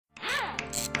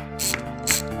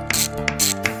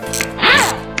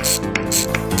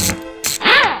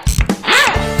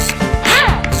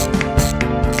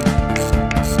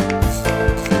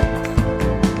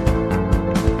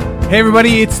Hey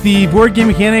everybody, it's the Board Game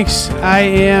Mechanics. I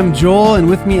am Joel, and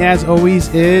with me as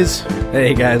always is...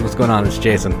 Hey guys, what's going on? It's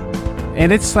Jason.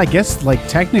 And it's, I guess, like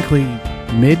technically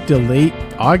mid to late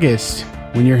August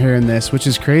when you're hearing this, which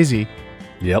is crazy.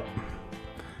 Yep.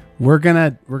 We're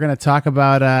gonna talk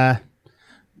about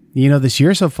this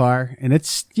year so far, and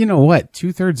it's what,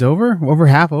 2/3 over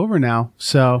half over now.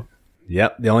 So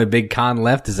yep, the only big con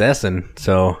left is Essen.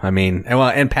 So I mean,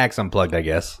 and PAX Unplugged, I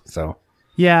guess. So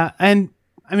yeah, and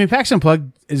I mean PAX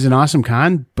Unplugged is an awesome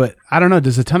con, but I don't know,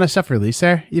 does a ton of stuff release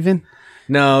there even?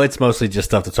 No, it's mostly just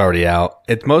stuff that's already out.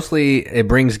 It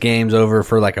brings games over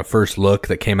for like a first look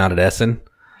that came out at Essen.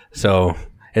 So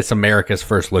it's America's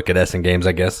first look at Essen games,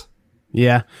 I guess.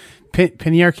 Yeah,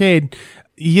 Penny Arcade.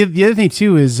 The other thing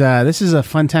too is this is a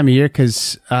fun time of year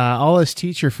because all us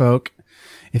teacher folk,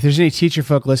 if there's any teacher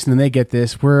folk listening, they get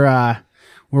this. We're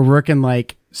working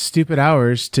like stupid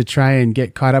hours to try and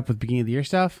get caught up with beginning of the year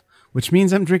stuff, which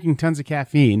means I'm drinking tons of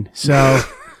caffeine. So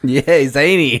yay,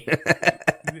 zany.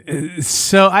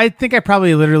 So I think I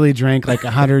probably literally drank like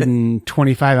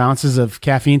 125 ounces of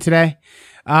caffeine today.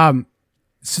 So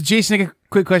Jason, I got a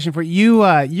quick question for you.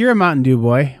 You're a Mountain Dew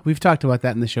boy. We've talked about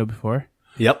that in the show before.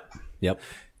 Yep.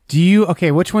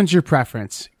 Which one's your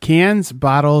preference? Cans,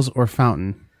 bottles, or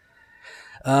fountain?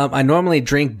 I normally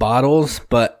drink bottles,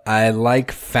 but I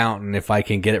like fountain if I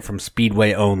can get it from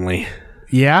Speedway only.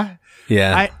 Yeah?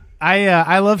 Yeah.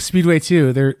 I love Speedway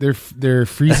too. They're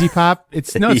freezy pop.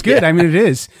 It's good. Yeah. I mean, it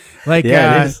is. Like,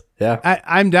 yeah, it is. Yeah.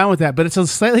 I'm down with that, but it's a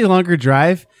slightly longer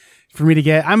drive for me to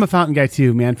get. I'm a fountain guy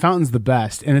too, man. Fountain's the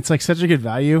best, and it's like such a good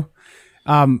value.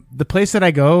 The place that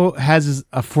I go has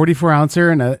a 44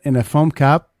 ouncer in a foam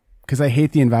cup because I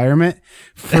hate the environment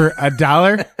for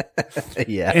 $1.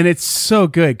 Yeah. And it's so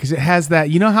good because it has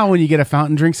that, you know how when you get a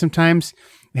fountain drink sometimes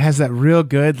it has that real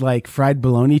good like fried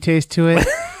bologna taste to it.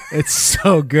 It's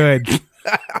so good.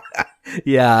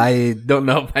 Yeah, I don't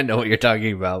know if I know what you're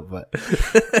talking about, but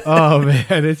oh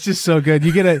man, it's just so good.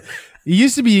 It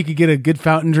used to be you could get a good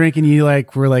fountain drink and you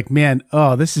were like, man,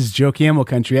 oh, this is Joe Camel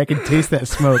country. I can taste that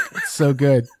smoke. It's so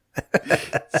good.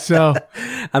 So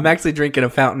I'm actually drinking a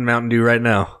fountain Mountain Dew right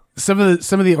now. Some of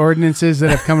the ordinances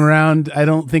that have come around, I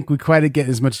don't think we quite get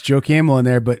as much Joe Camel in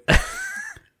there, but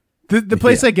the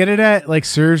place I get it at like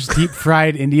serves deep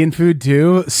fried Indian food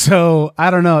too. So I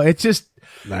don't know. It's just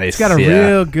nice. It's got a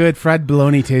real good fried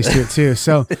bologna taste to it too.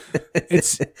 So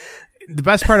it's the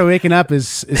best part of waking up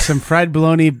is some fried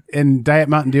bologna and Diet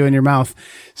Mountain Dew in your mouth.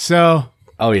 So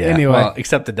oh yeah. Anyway, well,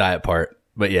 except the diet part,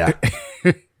 but yeah.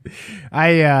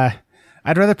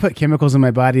 I'd rather put chemicals in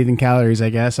my body than calories, I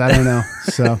guess. I don't know.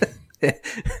 So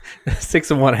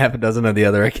 6 of one, half a dozen of the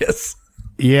other, I guess.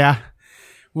 Yeah.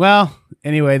 Well,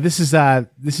 anyway, this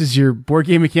is your Board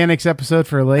Game Mechanics episode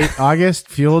for late August,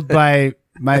 fueled by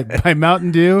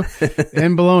Mountain Dew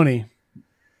and bologna.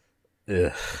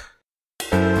 Ugh.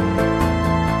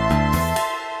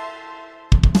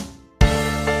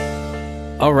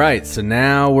 All right, so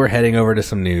now we're heading over to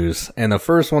some news. And the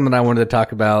first one that I wanted to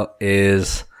talk about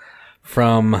is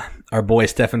from our boy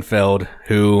Stefan Feld,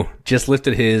 who just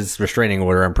lifted his restraining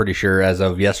order, I'm pretty sure, as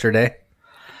of yesterday.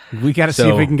 We got to see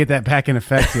if we can get that back in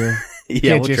effect here.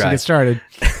 Yeah, we'll Jason, try. Get started.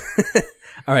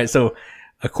 All right, so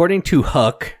according to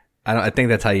Huck, I think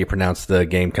that's how you pronounce the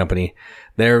game company,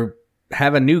 they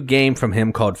have a new game from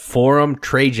him called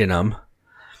Trajanum,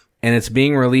 and it's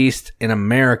being released in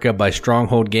America by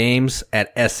Stronghold Games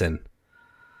at Essen.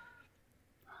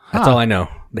 That's all I know.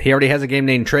 He already has a game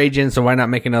named Trajan, so why not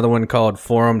make another one called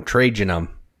Trajanum?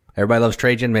 Everybody loves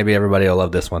Trajan. Maybe everybody will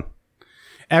love this one.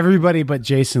 Everybody but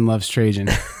Jason loves Trajan.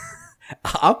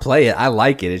 I'll play it. I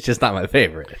like it. It's just not my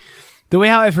favorite. The way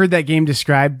how I've heard that game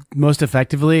described most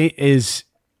effectively is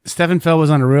Stefan Feld was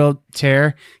on a real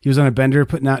tear. He was on a bender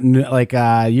putting out like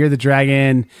Year of the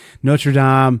Dragon, Notre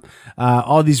Dame,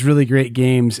 all these really great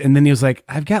games. And then he was like,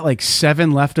 I've got like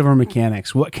 7 leftover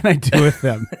mechanics. What can I do with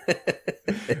them?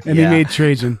 And he made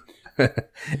Trajan.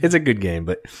 It's a good game,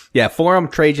 but yeah,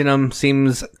 Trajanum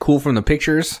seems cool from the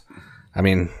pictures. I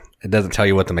mean, it doesn't tell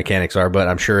you what the mechanics are, but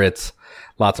I'm sure it's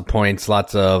lots of points,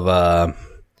 lots of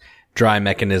dry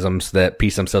mechanisms that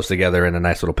piece themselves together in a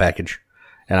nice little package.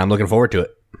 And I'm looking forward to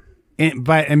it.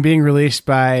 And being released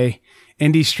by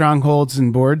Indie Strongholds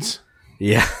and Boards.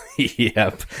 Yeah,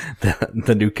 yep.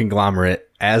 The new conglomerate.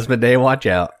 Asmodee, watch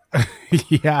out.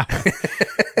 Yeah.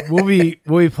 We'll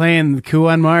be playing the coup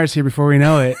on Mars here before we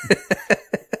know it.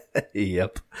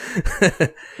 Yep.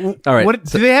 All right.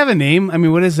 Do they have a name? I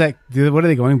mean, what is that? What are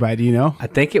they going by? Do you know? I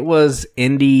think it was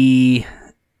Indie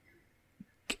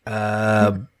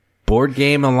Board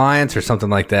Game Alliance or something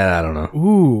like that. I don't know.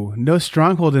 Ooh, no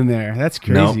Stronghold in there. That's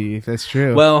crazy if that's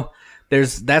true. Well,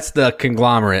 that's the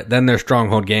conglomerate. Then there's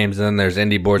Stronghold Games, and then there's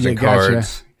Indie Boards and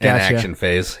Cards and Action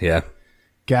Phase. Yeah.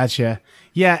 Gotcha.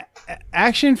 Yeah,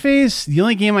 Action Phase, the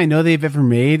only game I know they've ever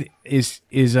made is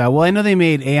well, I know they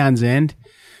made Aeon's End,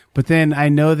 but then I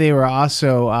know they were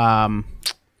also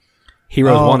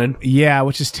Heroes Wanted. Yeah,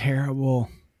 which is terrible.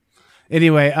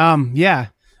 Anyway, yeah,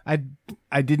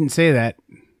 I didn't say that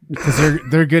because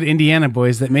they're good Indiana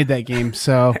boys that made that game.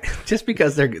 So just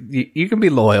because you can be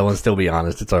loyal and still be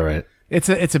honest, it's all right. It's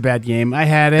a bad game. I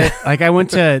had it. Like I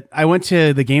went to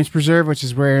the Games Preserve, which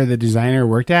is where the designer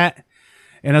worked at.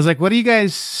 And I was like, what do you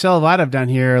guys sell a lot of down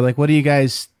here? Like, what do you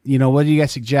guys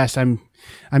suggest? I'm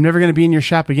never going to be in your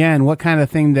shop again. What kind of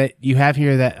thing that you have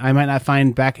here that I might not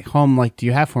find back at home? Like, do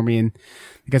you have for me? And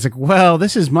the guy's like, well,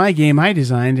 this is my game I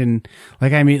designed. And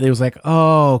like, I immediately was like,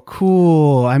 oh,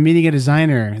 cool. I'm meeting a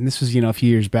designer. And this was, a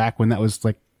few years back when that was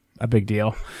like a big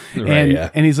deal. Right,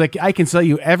 and he's like, I can sell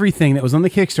you everything that was on the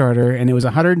Kickstarter. And it was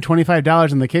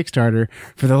 $125 on the Kickstarter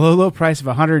for the low price of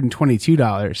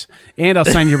 $122. And I'll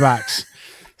sign your box.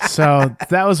 So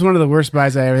that was one of the worst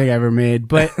buys I ever made,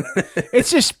 but it's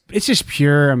just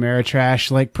pure Ameritrash,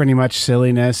 like pretty much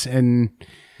silliness. And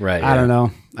I don't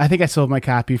know. I think I sold my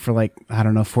copy for like, I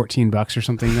don't know, $14 or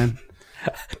something then.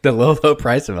 The low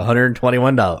price of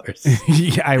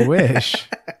 $121. Yeah, I wish.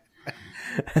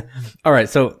 All right.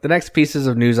 So the next pieces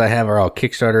of news I have are all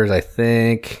Kickstarters, I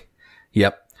think.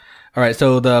 Yep. All right.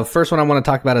 So the first one I want to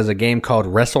talk about is a game called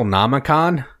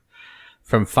Wrestlenomicon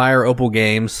from Opal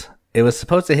Games. It was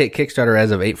supposed to hit Kickstarter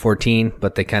as of 8/14,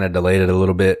 but they kind of delayed it a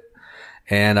little bit.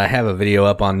 And I have a video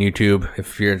up on YouTube.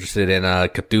 If you're interested in a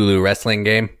Cthulhu wrestling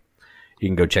game, you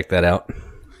can go check that out.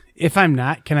 If I'm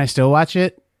not, can I still watch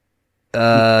it?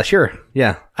 Sure.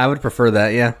 Yeah. I would prefer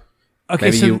that. Yeah.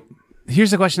 Okay. Maybe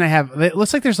here's the question I have. It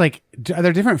looks like there's are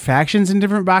there different factions in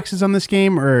different boxes on this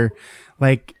game, or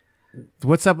like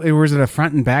what's up? Or was it a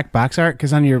front and back box art?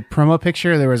 Because on your promo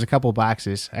picture, there was a couple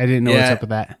boxes. I didn't know what's up with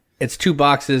that. It's 2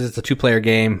 boxes. It's a 2-player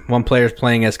game. One player's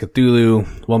playing as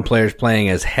Cthulhu. One player's playing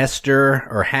as Hester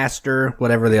or Haster,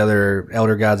 whatever the other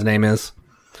elder god's name is.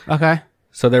 Okay.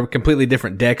 So they're completely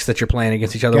different decks that you're playing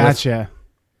against each other with. Gotcha.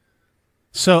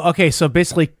 So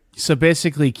basically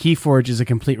Keyforge is a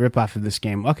complete ripoff of this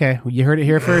game. Okay, well, you heard it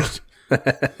here first.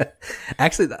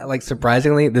 Actually, like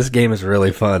surprisingly, this game is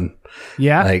really fun.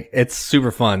 Yeah, like it's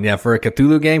super fun. Yeah, for a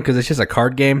Cthulhu game because it's just a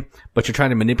card game, but you're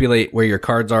trying to manipulate where your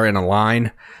cards are in a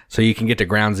line, so you can get to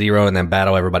ground zero and then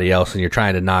battle everybody else. And you're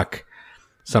trying to knock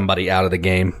somebody out of the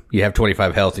game. You have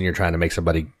 25 health, and you're trying to make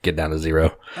somebody get down to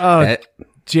 0. Oh,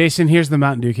 Jason, here's the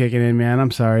Mountain Dew kicking in, man.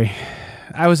 I'm sorry.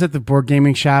 I was at the board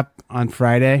gaming shop on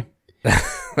Friday,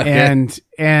 okay.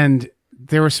 and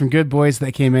there were some good boys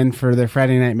that came in for their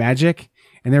Friday Night Magic,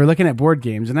 and they were looking at board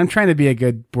games. And I'm trying to be a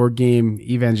good board game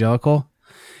evangelical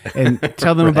and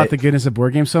tell them about the goodness of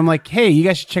board games. So I'm like, hey, you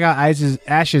guys should check out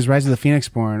Ashes, Rise of the Phoenix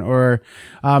Born, or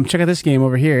check out this game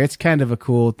over here. It's kind of a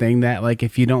cool thing that, like,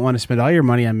 if you don't want to spend all your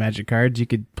money on Magic cards, you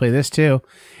could play this too.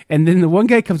 And then the one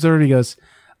guy comes over and he goes,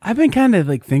 I've been kind of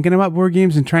like thinking about board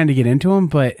games and trying to get into them,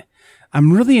 but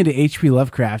I'm really into H.P.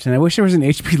 Lovecraft, and I wish there was an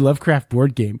H.P. Lovecraft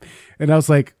board game. And I was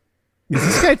like,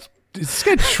 is this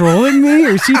guy trolling me,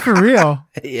 or is he for real?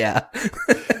 Yeah.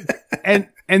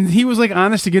 and he was like,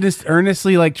 honest to goodness,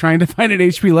 earnestly like trying to find an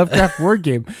H.P. Lovecraft board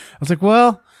game. I was like,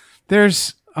 well,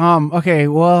 there's okay,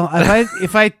 well,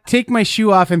 if I take my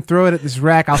shoe off and throw it at this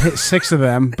rack, I'll hit 6 of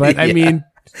them. But I mean,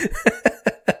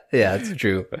 yeah, it's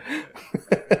true.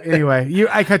 Anyway,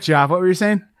 I cut you off. What were you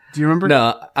saying? Do you remember?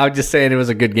 No, I was just saying it was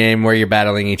a good game where you're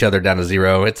battling each other down to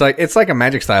 0. It's like a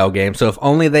Magic style game. So if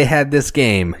only they had this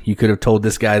game, you could have told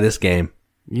this guy this game.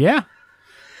 Yeah,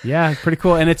 pretty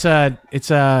cool. And it's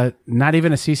not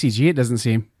even a CCG. It doesn't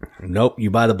seem. Nope. You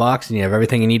buy the box and you have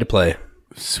everything you need to play.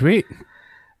 Sweet.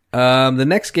 The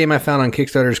next game I found on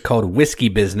Kickstarter is called Whiskey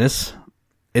Business.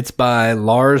 It's by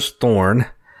Lars Thorn.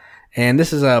 And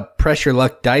this is a press your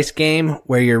luck dice game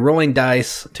where you're rolling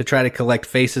dice to try to collect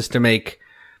faces to make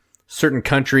certain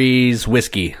countries'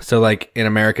 whiskey. So like in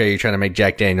America, you're trying to make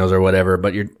Jack Daniels or whatever,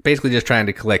 but you're basically just trying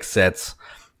to collect sets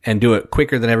and do it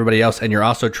quicker than everybody else. And you're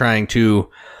also trying to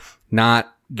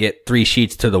not get 3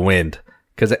 sheets to the wind.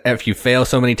 Because if you fail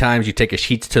so many times, you take a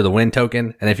sheets to the wind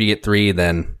token. And if you get 3,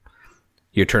 then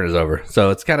your turn is over. So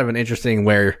it's kind of an interesting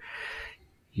where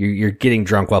you're getting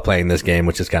drunk while playing this game,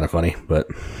 which is kind of funny. But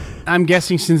I'm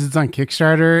guessing since it's on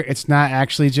Kickstarter, it's not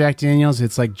actually Jack Daniels.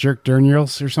 It's like Jerk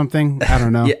Daniels or something. I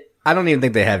don't know. Yeah, I don't even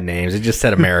think they have names. It just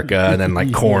said America and then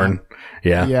like corn.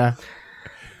 Yeah.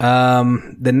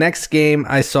 The next game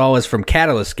I saw was from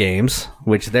Catalyst Games,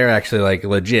 which they're actually like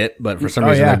legit, but for some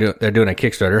reason they're doing a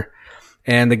Kickstarter.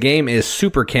 And the game is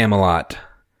Super Camelot,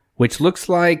 which looks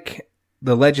like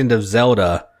The Legend of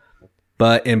Zelda,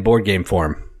 but in board game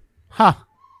form. Huh.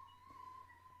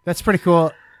 That's pretty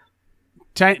cool.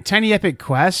 Tiny Epic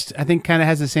Quest, I think, kind of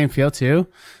has the same feel too.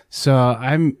 So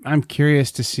I'm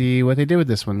curious to see what they did with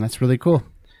this one. That's really cool.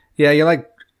 Yeah, you're like,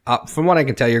 from what I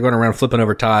can tell, you're going around flipping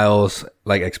over tiles,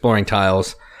 like exploring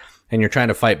tiles, and you're trying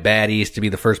to fight baddies to be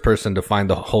the first person to find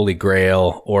the Holy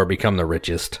Grail or become the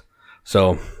richest.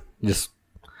 So just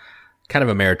kind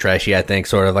of Ameritrashy, I think,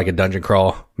 sort of like a dungeon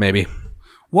crawl, maybe.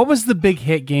 What was the big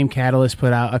hit game Catalyst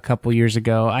put out a couple years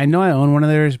ago? I know I own one of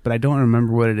theirs, but I don't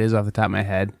remember what it is off the top of my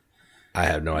head. I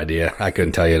have no idea. I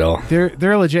couldn't tell you at all.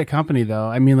 They're a legit company, though.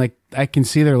 I mean, like, I can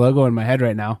see their logo in my head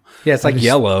right now. Yeah, it's like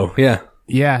yellow. Yeah.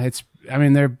 Yeah,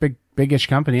 they're a big-ish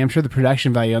company. I'm sure the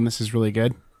production value on this is really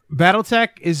good.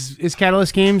 Battletech is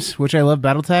Catalyst Games, which I love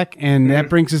Battletech, and that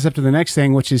brings us up to the next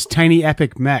thing, which is Tiny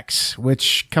Epic Mechs,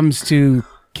 which comes to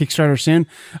Kickstarter soon.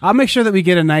 I'll make sure that we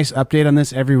get a nice update on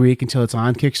this every week until it's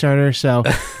on Kickstarter. So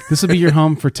this will be your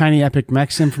home for Tiny Epic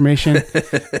Mechs information.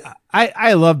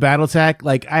 I love Battletech.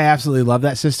 Like, I absolutely love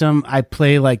that system. I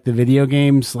play like the video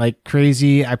games like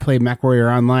crazy. I play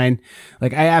MechWarrior Online.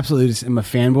 Like, I absolutely just am a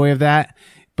fanboy of that.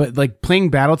 But like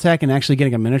playing Battletech and actually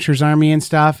getting a miniatures army and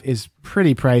stuff is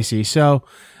pretty pricey. So,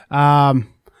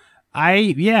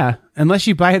 unless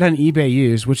you buy it on eBay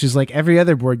used, which is like every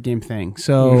other board game thing.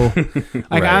 So,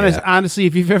 like, honestly,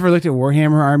 if you've ever looked at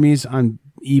Warhammer armies on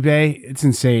eBay, it's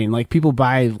insane. Like, people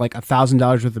buy like $1,000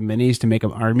 worth of minis to make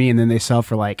an army, and then they sell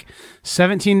for like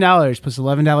 $17 plus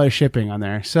 $11 shipping on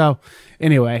there. So,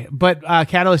 anyway, but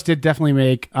Catalyst did definitely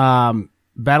make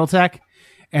Battletech,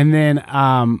 and then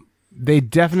they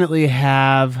definitely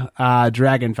have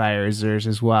Dragonfire as theirs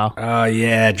as well. Oh,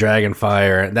 yeah,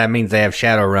 Dragonfire. That means they have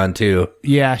Shadowrun, too.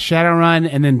 Yeah, Shadowrun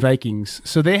and then Vikings.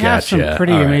 So they have some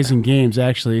pretty amazing games,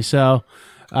 actually. So,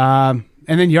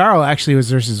 and then Jarl actually was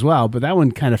theirs as well, but that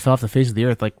one kind of fell off the face of the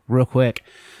earth, like, real quick.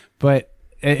 But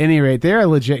at any rate, they're a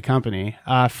legit company,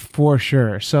 for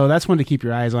sure. So that's one to keep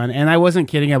your eyes on. And I wasn't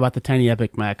kidding about the Tiny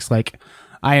Epic Mechs. Like,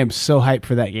 I am so hyped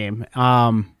for that game.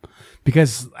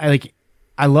 Because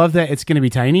I love that it's going to be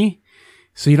tiny,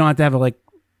 so you don't have to have a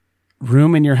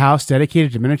room in your house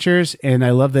dedicated to miniatures, and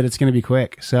I love that it's going to be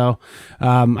quick. So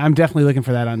I'm definitely looking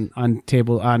for that on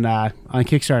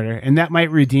Kickstarter, and that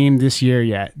might redeem this year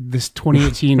yet. This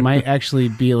 2018 might actually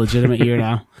be a legitimate year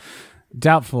now.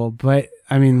 Doubtful, but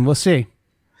I mean, we'll see.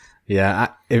 Yeah,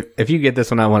 if you get this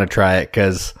one, I want to try it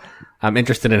because I'm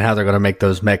interested in how they're going to make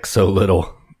those mechs so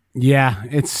little. Yeah,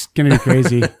 it's going to be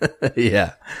crazy.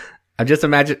 Yeah. I'm just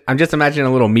imagining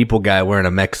a little meeple guy wearing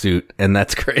a mech suit, and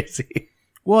that's crazy.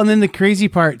 Well, and then the crazy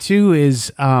part too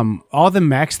is all the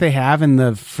mechs they have in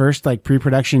the first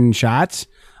pre-production shots.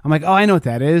 I'm like, oh, I know what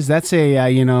that is. That's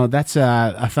that's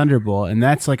a Thunderbolt, and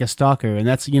that's like a Stalker, and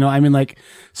that's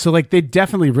so they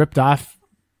definitely ripped off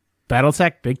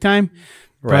BattleTech big time.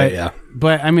 Right. Yeah.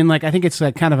 But I mean, I think it's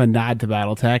kind of a nod to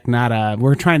BattleTech, not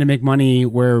we're trying to make money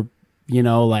where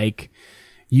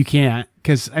you can't.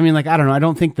 Because, I mean, I don't know. I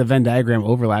don't think the Venn diagram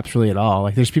overlaps really at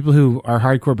all. There's people who are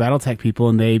hardcore Battletech people,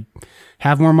 and they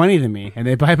have more money than me, and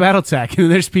they buy Battletech.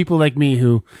 And there's people like me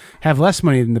who have less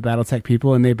money than the Battletech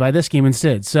people, and they buy this game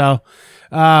instead. So,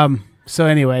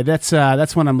 anyway, that's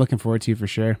one I'm looking forward to for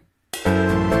sure.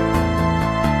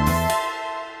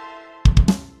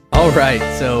 All right,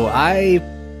 so I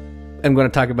am going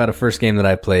to talk about a first game that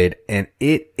I played, and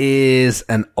it is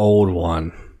an old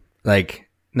one.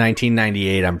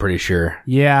 1998, I'm pretty sure.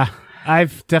 Yeah,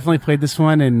 I've definitely played this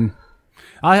one, and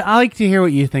I like to hear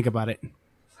what you think about it.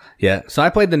 Yeah, so I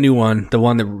played the new one, the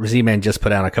one that Z-Man just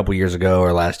put out a couple years ago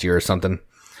or last year or something.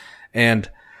 And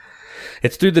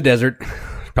it's through the desert.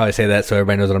 Probably say that so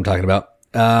everybody knows what I'm talking about.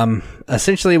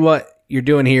 Essentially what you're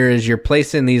doing here is you're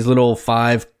placing these little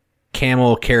 5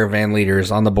 camel caravan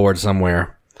leaders on the board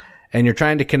somewhere. And you're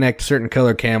trying to connect certain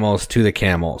color camels to the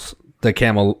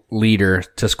camel leader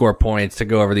to score points, to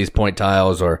go over these point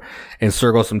tiles or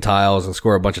encircle some tiles and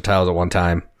score a bunch of tiles at one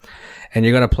time. And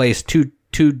you're going to place two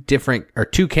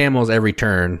camels every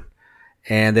turn,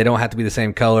 and they don't have to be the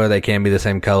same color. They can be the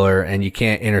same color, and you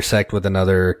can't intersect with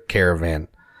another caravan.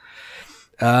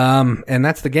 And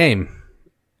that's the game.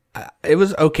 It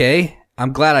was okay.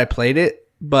 I'm glad I played it,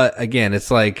 but again, it's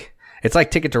like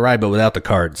Ticket to Ride, but without the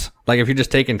cards. If you're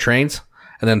just taking trains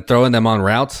and then throwing them on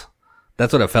routes,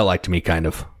 that's what it felt like to me, kind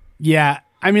of. Yeah.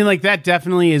 I mean, that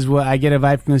definitely is what I get a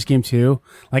vibe from this game, too.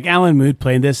 Alan Mood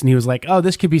played this, and he was like, oh,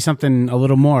 this could be something a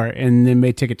little more, and then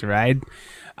made Ticket to Ride.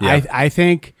 Yeah. I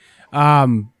think.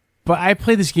 But I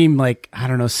played this game, I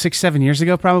don't know, 6-7 years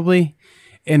ago, probably.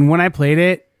 And when I played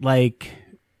it,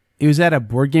 it was at a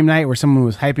board game night where someone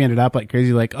was hyping it up like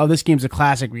crazy, oh, this game's a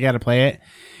classic, we got to play it.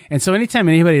 And so anytime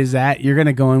anybody is that, you're going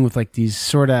to go in with like these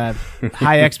sort of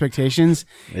high expectations.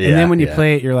 And then when you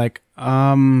play it, you're like,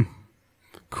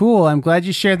 cool. I'm glad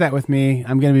you shared that with me.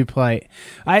 I'm going to be polite.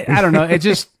 I don't know.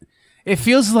 It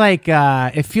feels like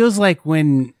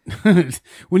when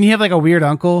when you have like a weird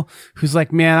uncle who's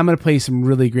like, man, I'm going to play some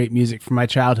really great music from my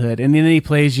childhood. And then he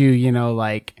plays you,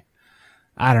 like,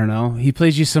 I don't know. He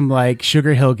plays you some like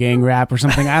Sugar Hill Gang rap or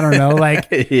something. I don't know. Like,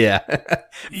 yeah,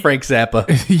 Frank Zappa.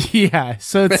 Yeah.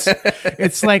 So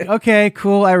it's like, okay,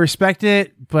 cool. I respect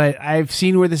it, but I've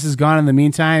seen where this has gone in the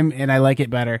meantime and I like it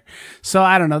better. So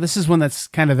I don't know. This is one that's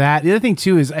kind of that. The other thing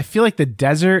too is I feel like the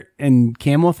desert and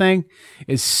camel thing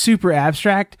is super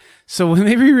abstract. So when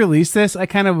they re-released this, I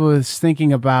kind of was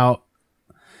thinking about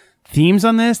themes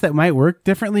on this that might work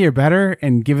differently or better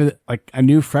and give it like a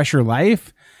new, fresher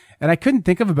life. And I couldn't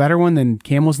think of a better one than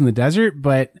Camels in the Desert,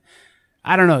 but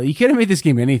I don't know. You could have made this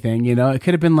game anything, It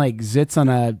could have been like zits on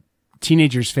a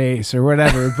teenager's face or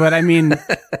whatever. But I mean...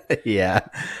 Yeah.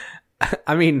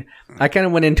 I mean, I kind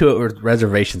of went into it with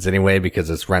reservations anyway because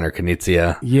it's Rainer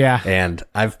Knizia. Yeah. And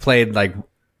I've played like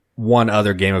one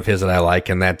other game of his that I like,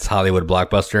 and that's Hollywood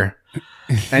Blockbuster.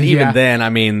 And even then, I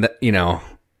mean,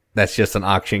 that's just an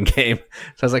auction game.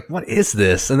 So I was like, what is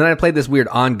this? And then I played this weird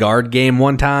On Guard game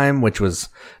one time, which was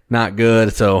not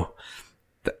good. So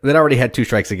that already had 2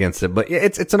 strikes against it. But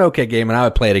it's an okay game, and I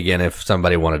would play it again if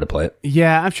somebody wanted to play it.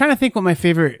 Yeah, I'm trying to think what my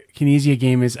favorite Knizia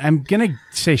game is. I'm going to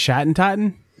say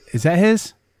Schattentotten. Is that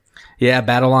his? Yeah,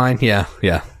 Battle Line. Yeah.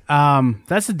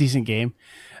 That's a decent game.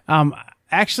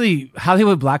 Actually,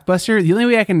 Hollywood Blockbuster, the only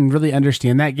way I can really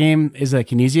understand that game is a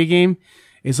Knizia game.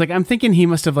 It's like, I'm thinking he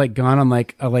must have like gone on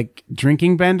like a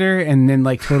drinking bender and then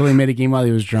like totally made a game while he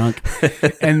was drunk.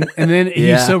 And then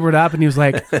he sobered up and he was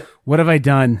like, what have I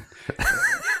done?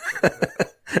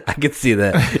 I could see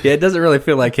that. Yeah, it doesn't really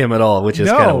feel like him at all, which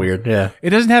is kind of weird. Yeah. It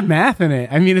doesn't have math in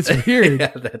it. I mean, it's weird.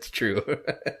 Yeah, that's true.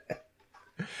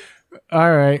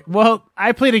 All right. Well,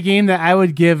 I played a game that I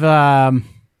would give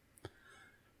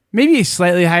maybe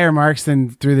slightly higher marks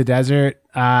than Through the Desert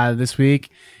this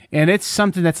week. And it's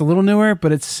something that's a little newer,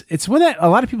 but it's one that a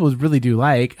lot of people really do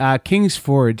like. King's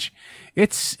Forge.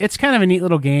 It's kind of a neat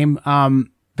little game.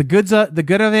 The good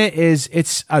of it is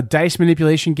it's a dice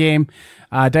manipulation game,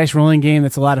 dice rolling game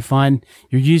that's a lot of fun.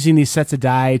 You're using these sets of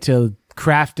die to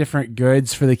craft different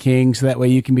goods for the king, so that way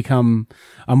you can become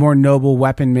a more noble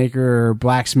weapon maker or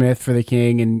blacksmith for the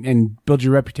king and build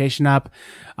your reputation up.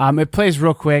 It plays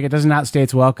real quick. It doesn't outstay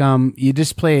its welcome. You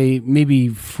just play maybe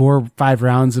 4 or 5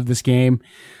 rounds of this game.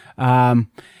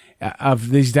 Of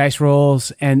these dice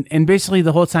rolls, and basically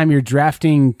the whole time you're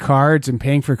drafting cards and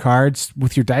paying for cards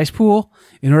with your dice pool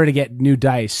in order to get new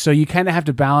dice. So you kind of have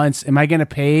to balance, am I going to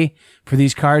pay for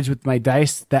these cards with my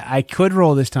dice that I could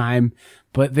roll this time,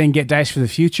 but then get dice for the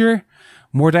future,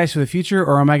 more dice for the future,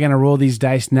 or am I going to roll these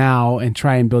dice now and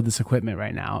try and build this equipment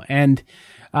right now? And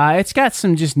it's got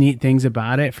some just neat things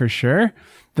about it for sure.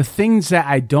 The things that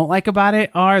I don't like about it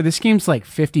are this game's like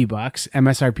 $50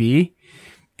 MSRP.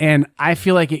 And I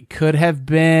feel like it could have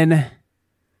been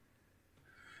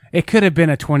a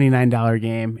 $29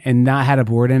 game and not had a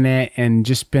board in it and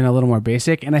just been a little more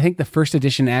basic. And I think the first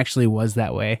edition actually was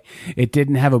that way. It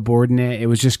didn't have a board in it. It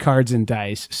was just cards and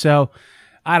dice. So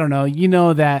I don't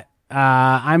know. That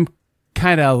I'm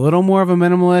kind of a little more of a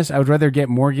minimalist. I would rather get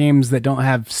more games that don't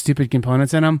have stupid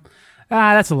components in them.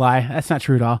 That's a lie. That's not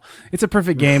true at all. It's a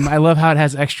perfect game. I love how it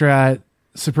has extra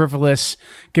superfluous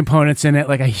components in it,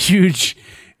 like a huge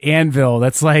anvil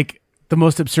that's like the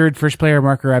most absurd first player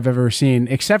marker I've ever seen,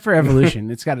 except for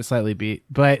Evolution. It's got it slightly beat,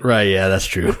 but right, yeah, that's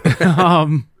true.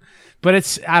 But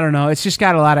it's, I don't know, it's just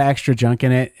got a lot of extra junk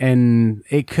in it, and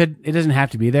it doesn't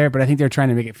have to be there, but I think they're trying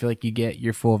to make it feel like you get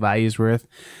your full value's worth.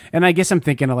 And I guess I'm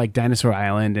thinking of like Dinosaur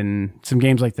Island and some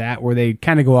games like that where they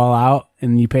kind of go all out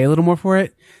and you pay a little more for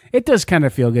it. It does kind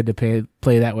of feel good to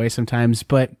play that way sometimes,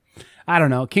 but I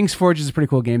don't know. King's Forge is a pretty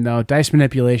cool game though. Dice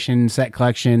manipulation, set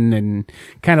collection, and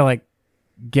kind of like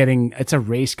it's a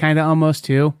race kind of almost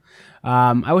too.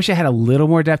 I wish I had a little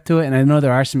more depth to it, and I know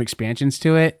there are some expansions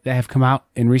to it that have come out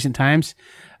in recent times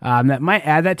that might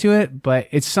add that to it, but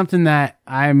it's something that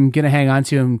I'm going to hang on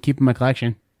to and keep in my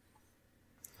collection.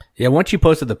 Yeah, once you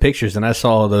posted the pictures and I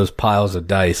saw those piles of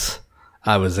dice,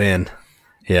 I was in.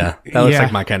 Yeah, that looks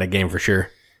like my kind of game for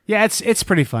sure. Yeah, it's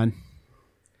pretty fun.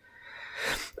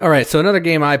 All right, so another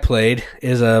game I played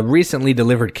is a recently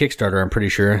delivered Kickstarter, I'm pretty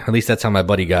sure. At least that's how my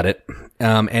buddy got it.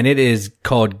 And it is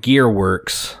called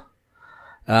Gearworks.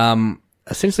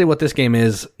 Essentially what this game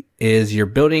is you're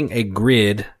building a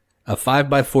grid, a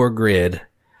 5x4 grid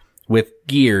with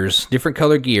gears, different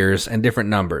color gears and different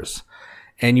numbers.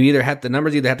 And the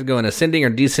numbers either have to go in ascending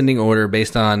or descending order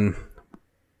based on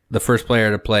the first player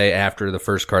to play after the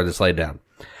first card that's laid down.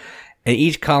 And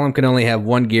each column can only have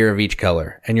one gear of each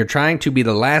color. And you're trying to be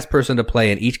the last person to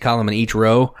play in each column in each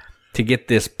row to get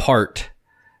this part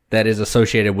that is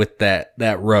associated with that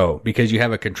row. Because you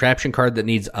have a contraption card that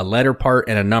needs a letter part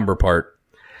and a number part.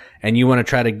 And you want to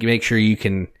try to make sure you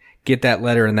can get that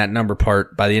letter and that number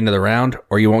part by the end of the round,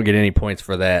 or you won't get any points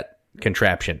for that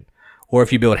contraption. Or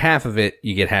if you build half of it,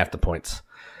 you get half the points.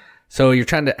 So you're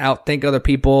trying to outthink other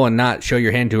people and not show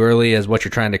your hand too early as what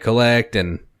you're trying to collect,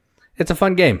 and it's a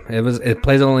fun game. It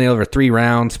plays only over 3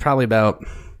 rounds, probably about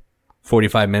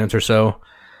 45 minutes or so.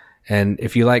 And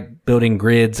if you like building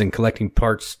grids and collecting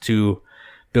parts to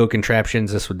build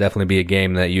contraptions, this would definitely be a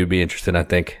game that you'd be interested in, I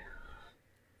think.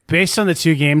 Based on the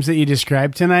 2 games that you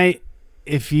described tonight,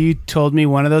 if you told me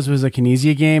one of those was a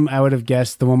Kinesia game, I would have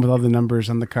guessed the one with all the numbers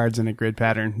on the cards in a grid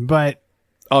pattern. But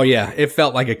oh yeah, it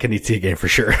felt like a Kinesia game for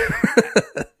sure.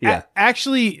 Yeah.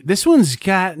 Actually, this one's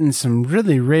gotten some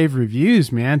really rave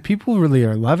reviews, man. People really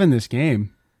are loving this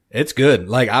game. It's good.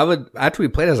 Like after we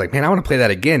played, I was like, man, I want to play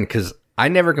that again because I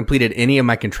never completed any of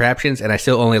my contraptions and I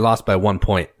still only lost by 1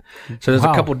 point. So there's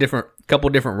a couple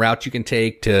different routes you can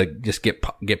take to just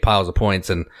get piles of points.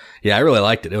 And yeah, I really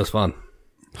liked it. It was fun.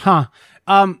 Huh.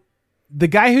 The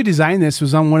guy who designed this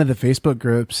was on one of the Facebook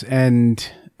groups, and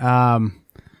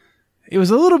it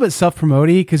was a little bit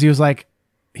self-promoting because he was like,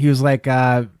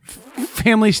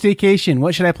 family staycation.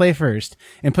 What should I play first?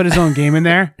 And put his own game in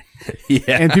there.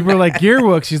 Yeah. And people were like,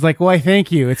 Gearworks. He's like, why,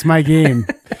 thank you. It's my game.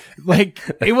 Like,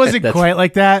 it wasn't quite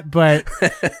like that, but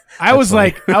I was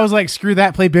like, screw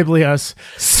that. Play Biblios.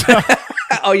 So,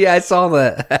 oh yeah, I saw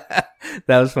that.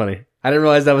 That was funny. I didn't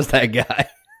realize that was that guy.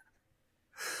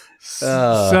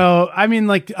 So, I mean,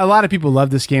 like, a lot of people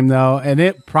love this game, though, and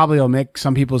it probably will make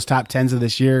some people's top 10s of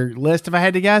this year list, if I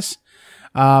had to guess.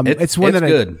 It's one that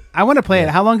good. I want to play it.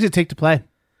 How long does it take to play?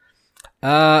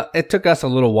 It took us a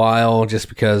little while just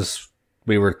because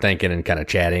we were thinking and kind of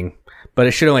chatting, but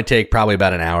it should only take probably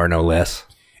about an hour, no less,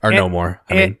 or no more.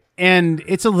 And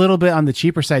it's a little bit on the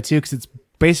cheaper side, too, because it's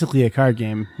basically a card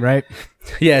game, right?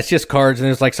 Yeah, it's just cards, and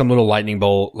there's like some little lightning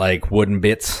bolt, like wooden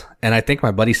bits. And I think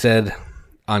my buddy said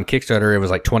on Kickstarter it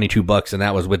was like $22, and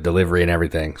that was with delivery and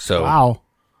everything. So wow,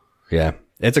 yeah,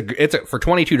 it's a for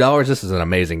 $22. This is an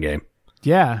amazing game.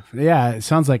 Yeah, it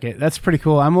sounds like it. That's pretty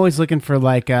cool. I'm always looking for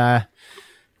like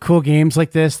cool games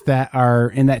like this that are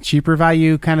in that cheaper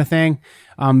value kind of thing.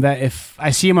 That if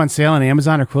I see them on sale on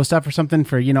Amazon or Cool Stuff or something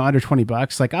for under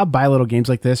 $20, like I'll buy little games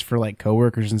like this for like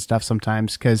coworkers and stuff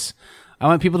sometimes because I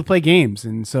want people to play games,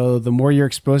 and so the more you're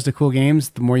exposed to cool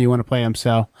games, the more you want to play them.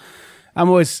 So I'm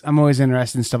always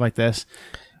interested in stuff like this.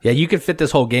 Yeah, you could fit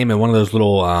this whole game in one of those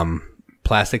little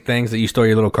plastic things that you store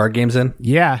your little card games in.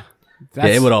 Yeah.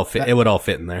 It would all fit. It would all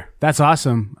fit in there. That's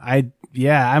awesome.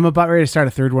 I'm about ready to start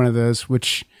a third one of those.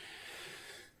 Which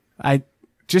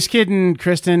just kidding,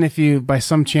 Kristen. If you by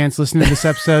some chance listen to this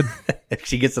episode, if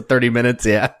she gets the 30 minutes,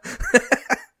 yeah,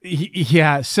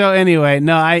 yeah. So anyway,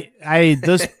 no,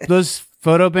 those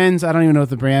photo bins. I don't even know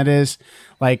what the brand is.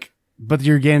 Like, but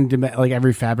you're getting to like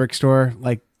every fabric store.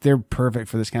 Like they're perfect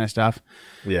for this kind of stuff.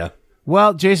 Yeah.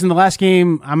 Well, Jason, the last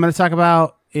game I'm going to talk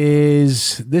about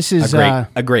is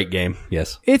a great game.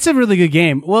 Yes, it's a really good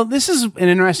game. Well, this is an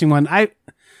interesting one. I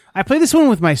play this one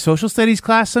with my social studies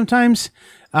class sometimes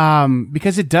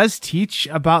because it does teach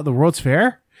about the World's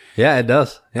Fair. Yeah, it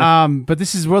does. Yeah. But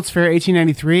this is World's Fair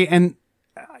 1893, and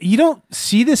you don't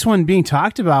see this one being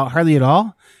talked about hardly at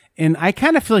all. And I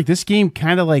kind of feel like this game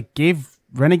kind of like gave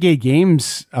Renegade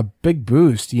Games a big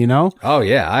boost, Oh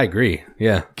yeah, I agree.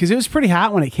 Yeah, because it was pretty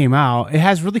hot when it came out. It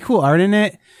has really cool art in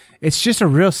it. It's just a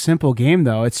real simple game,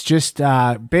 though. It's just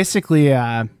basically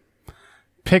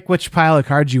pick which pile of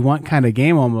cards you want kind of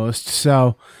game almost.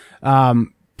 So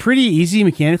pretty easy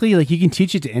mechanically. Like you can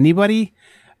teach it to anybody,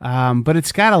 but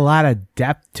it's got a lot of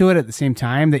depth to it at the same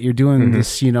time that you're doing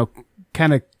this,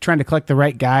 kind of trying to collect the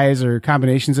right guys or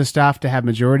combinations of stuff to have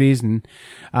majorities. And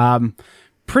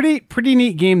pretty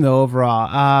neat game, though, overall.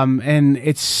 And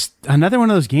it's another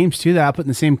one of those games, too, that I'll put in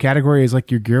the same category as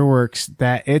like your Gearworks,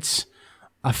 that it's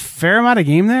a fair amount of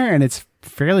game there, and it's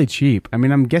fairly cheap. I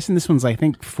mean, I'm guessing this one's, I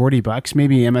think, $40,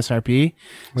 maybe MSRP.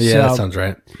 Yeah, that sounds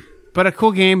right. But a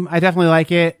cool game. I definitely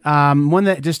like it. One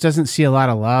that just doesn't see a lot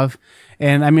of love.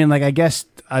 And I mean, like, I guess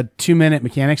a 2-minute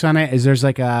mechanics on it is there's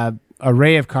like a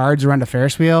array of cards around a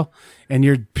Ferris wheel, and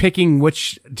you're picking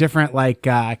which different like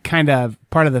kind of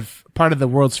part of the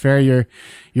World's Fair you're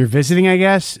visiting, I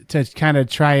guess, to kind of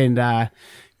try and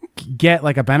get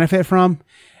like a benefit from.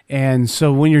 And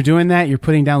so when you're doing that, you're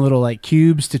putting down little like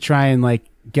cubes to try and like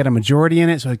get a majority in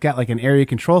it. So it's got like an area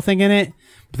control thing in it,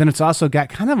 but then it's also got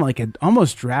kind of like an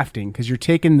almost drafting, because you're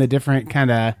taking the different kind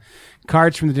of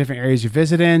cards from the different areas you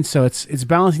visit in. So it's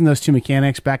balancing those two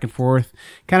mechanics back and forth,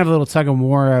 kind of a little tug of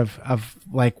war of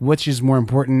like which is more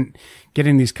important,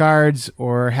 getting these cards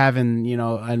or having, you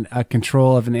know, a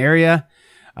control of an area.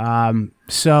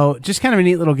 So just kind of a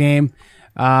neat little game.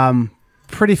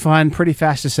 Pretty fun, pretty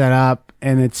fast to set up,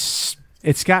 and it's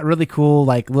got really cool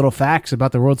like little facts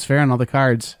about the World's Fair and all the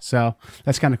cards. So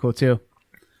that's kind of cool too.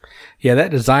 Yeah,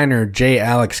 that designer J.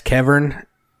 Alex Kevern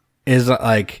is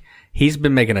like, he's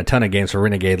been making a ton of games for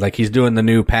Renegade. Like he's doing the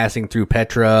new Passing Through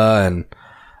Petra and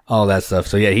all that stuff.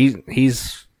 So yeah,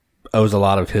 he's owes a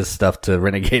lot of his stuff to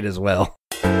Renegade as well.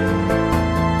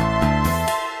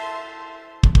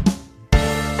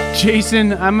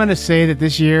 Jason, I'm going to say that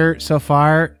this year so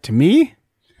far, to me,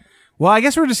 well, I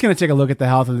guess we're just going to take a look at the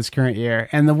health of this current year.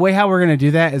 And the way how we're going to do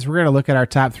that is we're going to look at our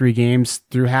top 3 games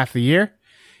through half the year.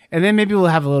 And then maybe we'll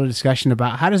have a little discussion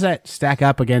about how does that stack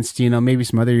up against, you know, maybe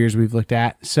some other years we've looked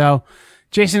at. So,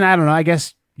 Jason, I don't know. I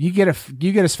guess you get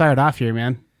us fired off here,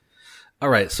 man. All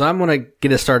right. So I'm going to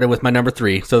get us started with my number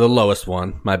 3. So the lowest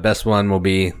one. My best one will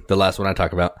be the last one I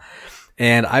talk about.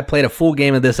 And I played a full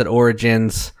game of this at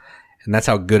Origins. And that's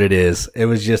how good it is. It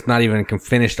was just not even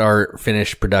finished art,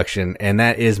 finished production. And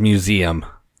that is Museum.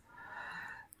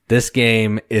 This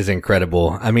game is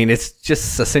incredible. I mean, it's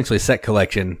just essentially set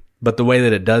collection, but the way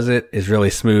that it does it is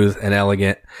really smooth and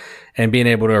elegant. And being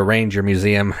able to arrange your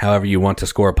museum however you want to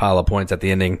score a pile of points at the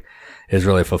ending is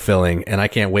really fulfilling. And I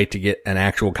can't wait to get an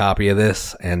actual copy of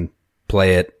this and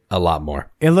play it a lot more.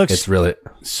 It's really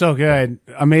so good.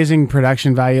 Amazing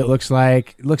production value. It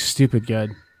looks stupid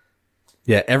good.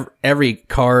 Yeah, every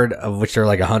card, of which there are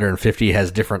like 150,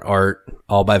 has different art,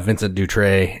 all by Vincent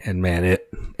Dutray, and man,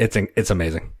 it's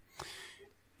amazing.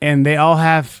 And they all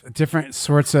have different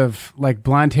sorts of like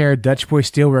blonde-haired Dutch boy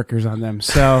steelworkers on them.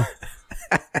 So,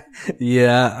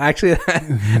 yeah, actually,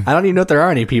 I don't even know if there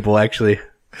are any people. Actually,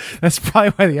 that's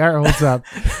probably why the art holds up.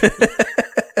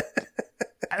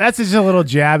 That's just a little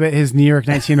jab at his New York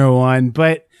 1901,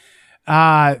 but.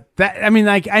 I mean,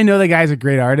 like, I know the guy's a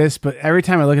great artist, but every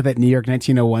time I look at that New York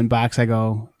 1901 box, I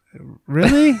go,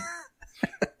 really?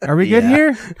 Are we good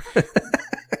here?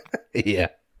 Yeah.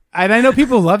 And I know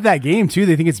people love that game too.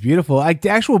 They think it's beautiful. Like the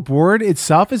actual board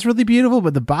itself is really beautiful,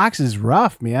 but the box is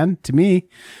rough, man. To me,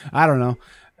 I don't know.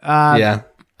 Yeah,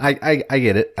 I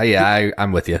get it.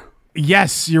 I'm with you.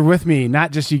 Yes, you're with me.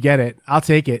 Not just you get it. I'll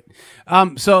take it.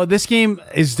 So this game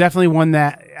is definitely one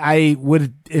that I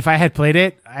would, if I had played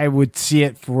it, I would see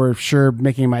it for sure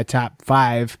making my top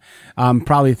 5,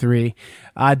 probably 3.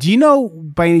 Do you know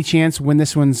by any chance when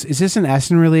is this an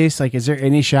Essen release? Like, is there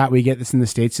any shot we get this in the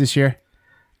States this year?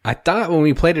 I thought when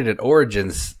we played it at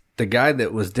Origins, the guy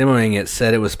that was demoing it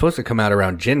said it was supposed to come out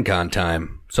around Gen Con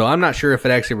time. So I'm not sure if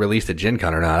it actually released at Gen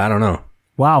Con or not. I don't know.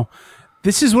 Wow.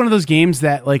 This is one of those games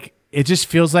that, like, it just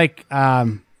feels like,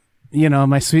 you know,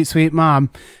 my sweet, sweet mom,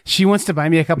 she wants to buy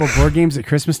me a couple board games at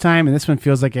Christmas time, and this one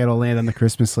feels like it'll land on the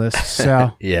Christmas list.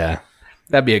 So yeah,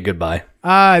 that'd be a good buy.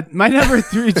 My number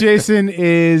 3, Jason,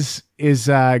 is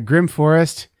Grimm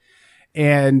Forrest.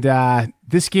 And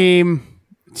this game,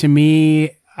 to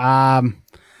me, I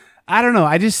don't know.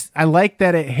 I like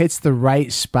that it hits the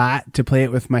right spot to play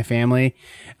it with my family.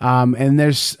 And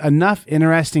there's enough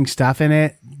interesting stuff in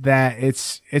it that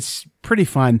it's pretty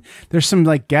fun. There's some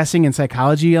like guessing and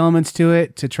psychology elements to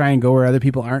it to try and go where other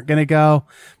people aren't going to go.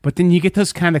 But then you get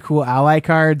those kind of cool ally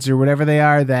cards or whatever they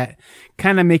are that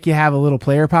kind of make you have a little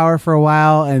player power for a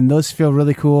while. And those feel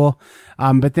really cool.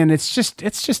 But then it's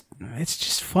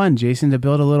just fun, Jason, to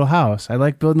build a little house. I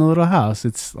like building a little house.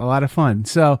 It's a lot of fun.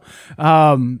 So,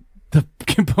 the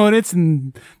components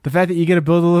and the fact that you get to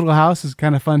build a little house is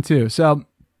kind of fun too. So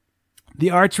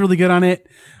the art's really good on it.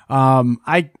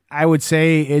 I would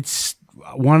say it's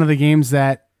one of the games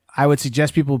that I would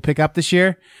suggest people pick up this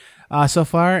year, so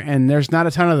far. And there's not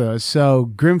a ton of those. So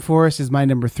Grimm Forest is my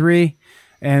number 3.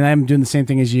 And I'm doing the same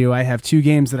thing as you. I have 2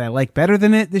 games that I like better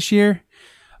than it this year.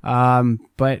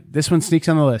 But this one sneaks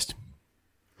on the list.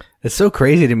 It's so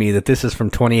crazy to me that this is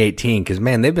from 2018 because,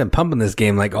 man, they've been pumping this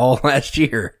game like all last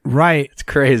year. Right. It's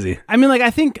crazy. I mean, like,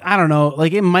 I don't know,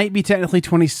 like it might be technically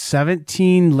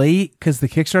 2017 late because the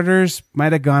Kickstarters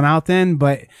might have gone out then,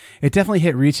 but it definitely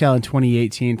hit retail in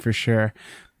 2018 for sure.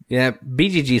 Yeah,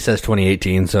 BGG says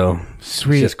 2018, so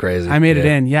sweet. It's just crazy. I made it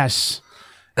in, yes.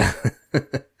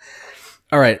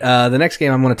 All right, the next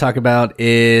game I'm going to talk about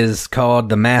is called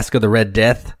The Masque of the Red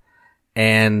Death,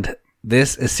 and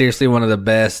this is seriously one of the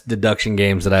best deduction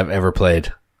games that I've ever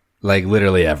played. Like,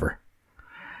 literally ever.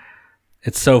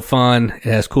 It's so fun. It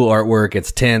has cool artwork.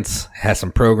 It's tense. It has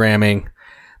some programming.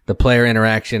 The player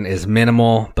interaction is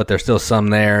minimal, but there's still some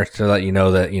there to let you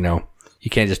know that, you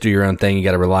can't just do your own thing. You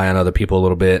got to rely on other people a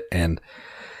little bit. And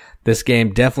this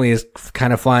game definitely is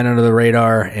kind of flying under the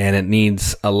radar, and it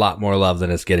needs a lot more love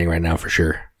than it's getting right now for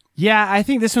sure. Yeah, I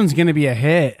think this one's going to be a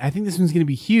hit. I think this one's going to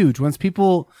be huge. It's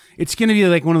going to be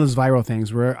like one of those viral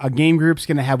things where a game group's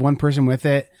going to have one person with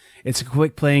it. It's a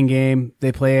quick playing game.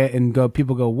 They play it and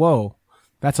people go, whoa,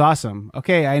 that's awesome.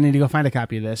 Okay, I need to go find a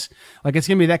copy of this. Like, it's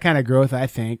going to be that kind of growth, I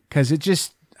think, because it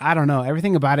just, I don't know,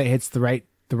 everything about it hits the right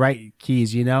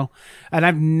keys, And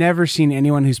I've never seen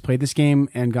anyone who's played this game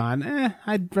and gone,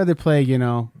 I'd rather play,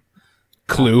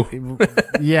 Clue.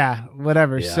 Yeah,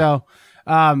 whatever. Yeah.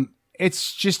 So,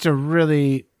 it's just a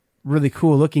really, really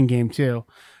cool looking game too.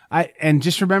 And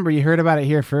just remember, you heard about it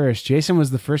here first. Jason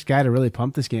was the first guy to really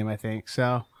pump this game, I think.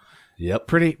 So, yep,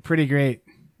 pretty great.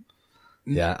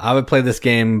 Yeah, I would play this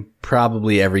game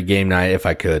probably every game night if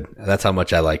I could. That's how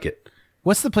much I like it.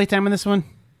 What's the playtime on this one?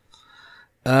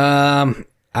 I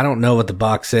don't know what the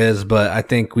box says, but I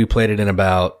think we played it in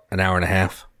about an hour and a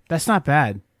half. That's not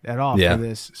bad at all for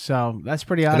this. So that's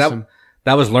pretty awesome.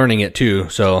 That was learning it too,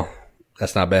 so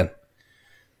that's not bad.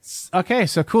 Okay,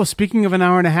 so cool. Speaking of an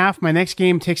hour and a half, my next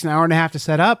game takes an hour and a half to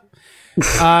set up.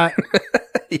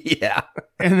 Yeah.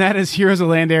 And that is Heroes of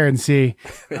Land, Air, and Sea.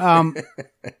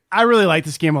 I really like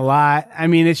this game a lot. I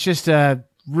mean, it's just a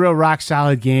real rock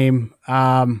solid game.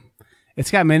 It's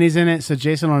got minis in it, so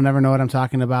Jason will never know what I'm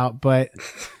talking about, but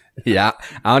yeah,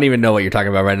 I don't even know what you're talking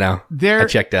about right now. I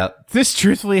checked out. This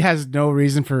truthfully has no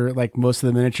reason for like most of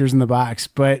the miniatures in the box,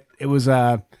 but it was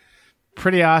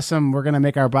pretty awesome. We're going to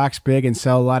make our box big and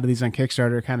sell a lot of these on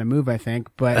Kickstarter kind of move, I think.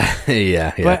 But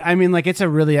yeah. But I mean, like, it's a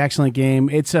really excellent game.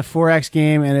 It's a 4X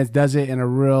game, and it does it in a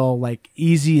real like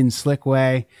easy and slick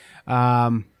way.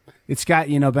 It's got,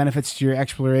 benefits to your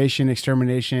exploration,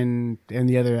 extermination, and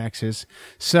the other X's.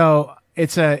 So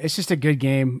it's just a good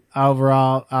game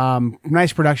overall.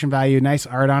 Nice production value, nice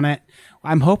art on it.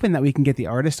 I'm hoping that we can get the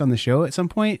artist on the show at some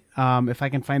point, if I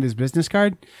can find his business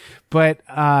card. But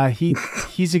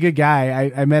he's a good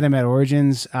guy. I met him at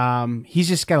Origins. He's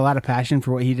just got a lot of passion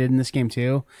for what he did in this game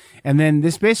too. And then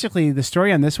the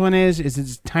story on this one is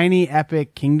it's Tiny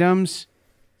Epic Kingdoms.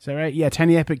 Is that right? Yeah,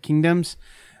 Tiny Epic Kingdoms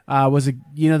was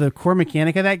the core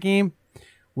mechanic of that game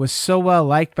was so well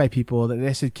liked by people that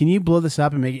they said, "Can you blow this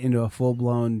up and make it into a full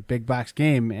blown big box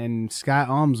game?" And Scott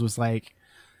Almes was like,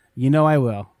 "I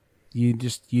will.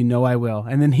 I will."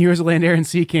 And then Heroes of Land, Air, and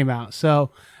Sea came out.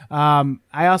 So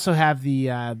I also have the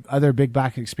other big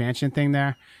box expansion thing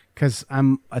there because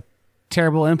I'm a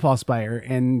terrible impulse buyer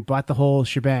and bought the whole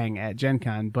shebang at Gen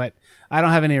Con, but I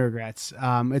don't have any regrets.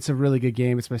 It's a really good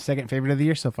game. It's my second favorite of the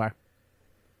year so far.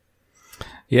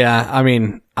 Yeah, I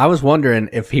mean, I was wondering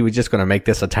if he was just going to make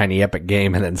this a Tiny Epic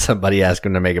game and then somebody asked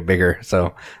him to make it bigger.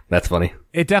 So that's funny.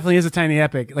 It definitely is a Tiny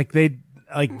Epic. Like they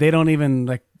don't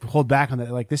even hold back on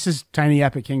that. Like, this is Tiny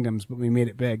Epic Kingdoms, but we made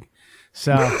it big.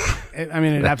 So, it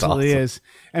absolutely awesome. Is.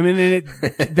 I mean,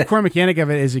 the core mechanic of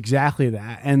it is exactly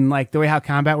that. And like the way how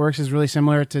combat works is really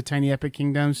similar to Tiny Epic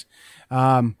Kingdoms.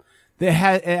 It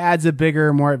adds a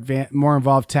bigger, more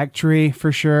involved tech tree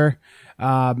for sure.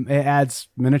 It adds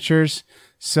miniatures.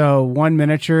 So one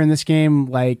miniature in this game,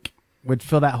 would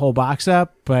fill that whole box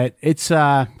up, but it's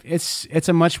a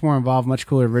much more involved, much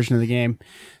cooler version of the game.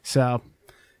 So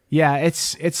yeah,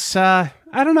 it's I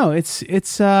don't know. It's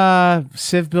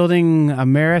Civ building a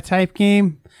Mara type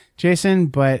game, Jason,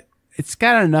 but it's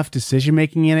got enough decision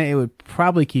making in it. It would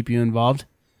probably keep you involved.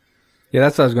 Yeah,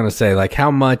 that's what I was going to say. Like,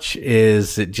 how much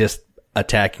is it just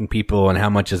attacking people and how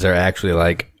much is there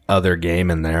actually other game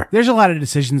in there? There's a lot of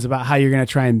decisions about how you're going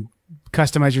to try and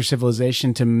customize your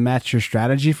civilization to match your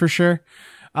strategy for sure.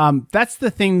 That's the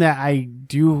thing that I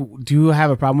do have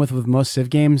a problem with most Civ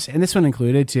games, and this one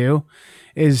included too,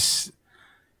 is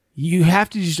you have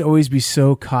to just always be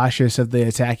so cautious of the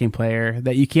attacking player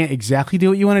that you can't exactly do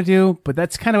what you want to do, but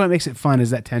that's kind of what makes it fun, is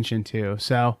that tension too.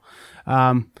 So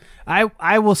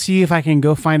I will see if I can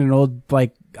go find an old,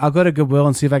 I'll go to Goodwill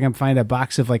and see if I can find a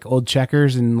box of old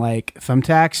checkers and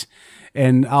thumbtacks,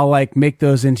 and I'll make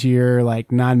those into your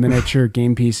non-miniature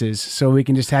game pieces, so we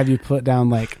can just have you put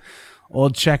down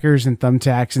old checkers and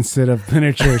thumbtacks instead of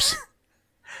miniatures.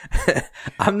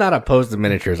 I'm not opposed to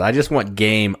miniatures. I just want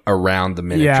game around the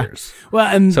miniatures. Yeah.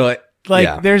 Well, and so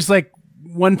there's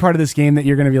one part of this game that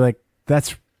you're going to be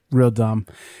that's real dumb.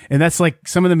 And that's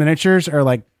some of the miniatures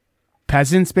are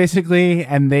peasants basically,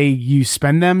 and you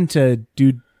spend them to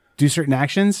do certain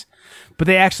actions, but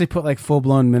they actually put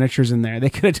full-blown miniatures in there. They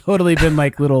could have totally been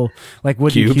little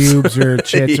wooden cubes or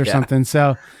chits or something.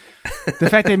 So The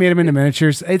fact they made them into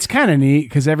miniatures, it's kind of neat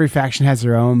because every faction has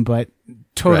their own, but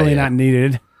totally not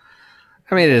needed.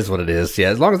 I mean, it is what it is. Yeah,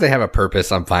 as long as they have a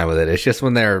purpose, I'm fine with it. It's just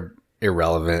when they're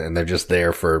irrelevant and they're just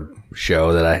there for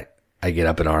show that I get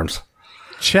up in arms.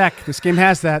 Check. This game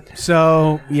has that.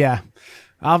 So, yeah.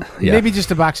 Maybe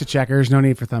just a box of checkers. No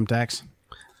need for thumbtacks.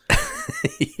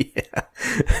 Yeah.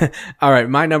 All right.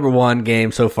 My number one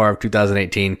game so far of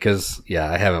 2018, because,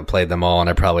 I haven't played them all and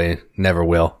I probably never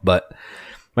will. But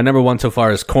my number one so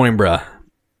far is Coimbra.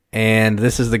 And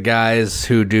this is the guys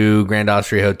who do Grand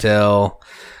Austria Hotel,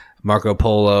 Marco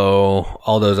Polo,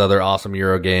 all those other awesome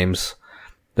Euro games.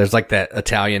 There's like that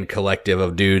Italian collective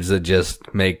of dudes that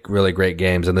just make really great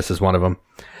games, and this is one of them.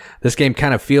 This game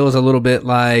kind of feels a little bit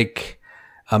like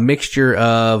a mixture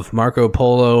of Marco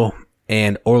Polo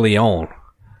and Orleans,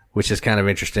 which is kind of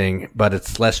interesting, but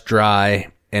it's less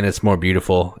dry and it's more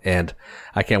beautiful, and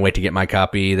I can't wait to get my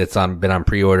copy that's been on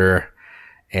pre-order,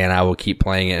 and I will keep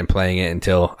playing it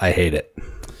until I hate it.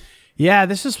 Yeah,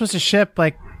 this is supposed to ship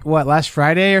last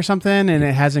Friday or something, and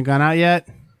it hasn't gone out yet?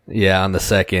 Yeah, on the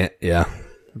 2nd, yeah.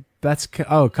 That's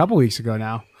a couple weeks ago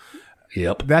now.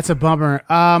 Yep. That's a bummer.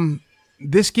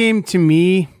 This game to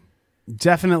me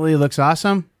definitely looks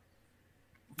awesome,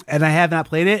 and I have not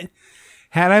played it.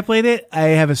 Had I played it, I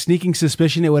have a sneaking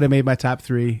suspicion it would have made my top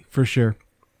 3 for sure.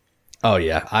 Oh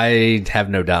yeah, I have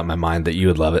no doubt in my mind that you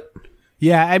would love it.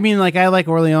 Yeah, I mean, I like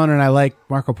Orleans and I like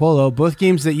Marco Polo, both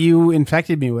games that you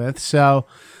infected me with. So,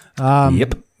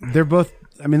 yep, they're both.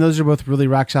 I mean, those are both really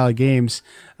rock solid games.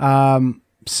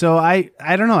 So I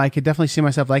don't know. I could definitely see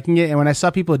myself liking it. And when I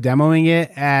saw people demoing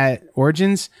it at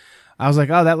Origins, I was like,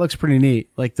 oh, that looks pretty neat.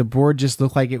 Like the board just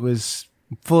looked like it was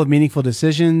full of meaningful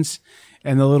decisions,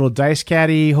 and the little dice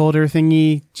caddy holder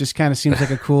thingy just kind of seems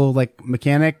like a cool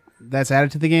mechanic that's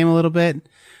added to the game a little bit.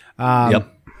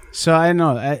 Yep. So I don't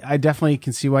know. I definitely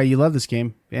can see why you love this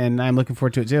game, and I'm looking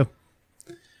forward to it too.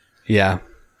 Yeah.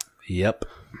 Yep.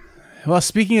 Well,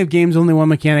 speaking of games only one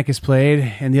mechanic is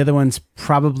played, and the other one's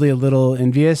probably a little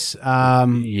envious.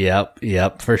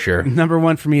 Yep, for sure. Number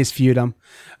one for me is Feudum.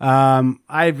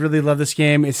 I really love this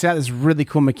game. It's got this really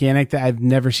cool mechanic that I've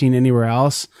never seen anywhere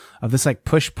else, of this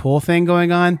push-pull thing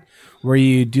going on, where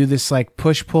you do this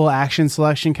push-pull action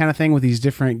selection kind of thing with these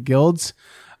different guilds.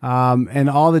 And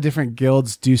all the different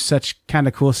guilds do such kind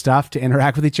of cool stuff to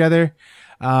interact with each other.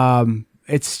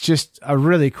 It's just a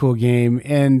really cool game.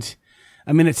 And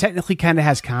I mean, it technically kind of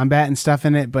has combat and stuff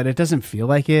in it, but it doesn't feel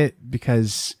like it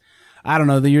because I don't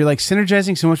know, that you're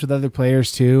synergizing so much with other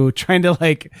players too, trying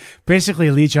to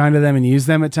basically leech onto them and use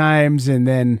them at times, and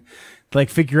then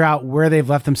figure out where they've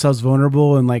left themselves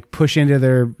vulnerable and push into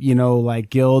their,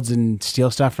 guilds and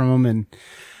steal stuff from them. And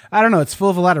I don't know, it's full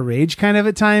of a lot of rage kind of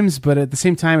at times, but at the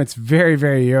same time, it's very,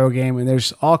 very Euro game, and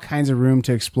there's all kinds of room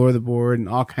to explore the board and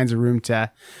all kinds of room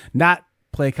to not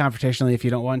play confrontationally if you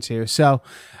don't want to. So,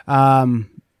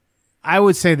 I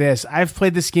would say this. I've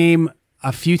played this game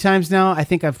a few times now. I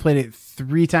think I've played it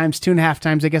 3 times, 2.5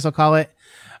 times, I guess I'll call it.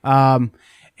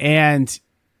 And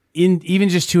in even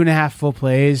just 2.5 full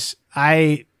plays,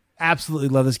 I absolutely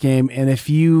love this game. And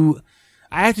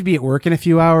I have to be at work in a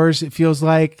few hours, it feels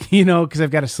like, because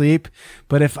I've got to sleep.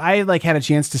 But if I had a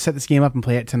chance to set this game up and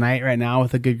play it tonight right now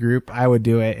with a good group, I would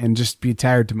do it and just be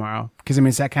tired tomorrow. Because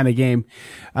it's that kind of game.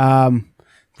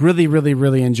 Really, really,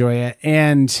 really enjoy it.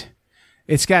 And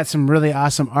it's got some really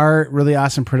awesome art, really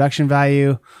awesome production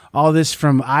value. All this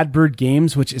from Oddbird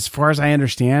Games, which as far as I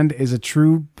understand is a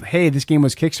true, hey, this game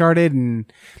was kickstarted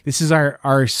and this is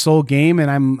our sole game. And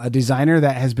I'm a designer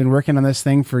that has been working on this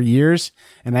thing for years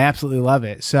and I absolutely love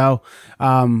it. So,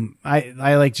 I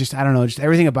don't know, just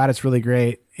everything about it's really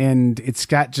great. And it's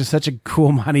got just such a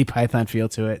cool Monty Python feel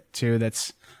to it too.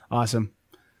 That's awesome.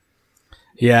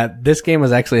 Yeah, this game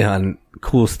was actually on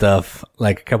Cool Stuff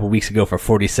a couple weeks ago for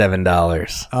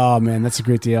 $47. Oh man, that's a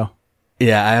great deal.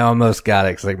 Yeah, I almost got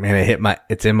it. Cause man,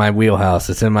 it's in my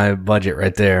wheelhouse. It's in my budget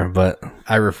right there, but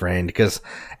I refrained because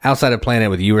outside of playing it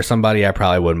with you or somebody, I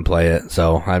probably wouldn't play it.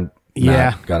 So I'm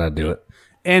not gonna do it.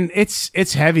 And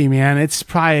it's heavy, man. It's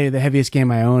probably the heaviest game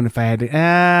I own if I had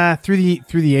to. Through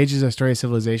the ages of Story of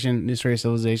Civilization, New Story of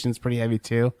Civilization is pretty heavy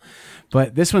too.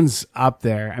 But this one's up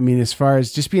there. I mean, as far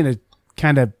as just being a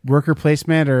kind of worker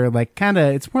placement or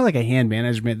it's more like a hand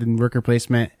management than worker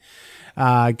placement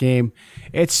game.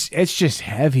 It's just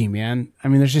heavy, man. I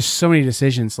mean, there's just so many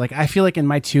decisions. I feel like in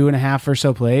my 2.5 or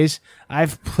so plays,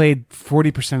 I've played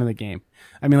 40% of the game.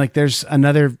 I mean, there's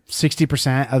another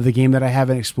 60% of the game that I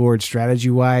haven't explored strategy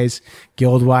wise,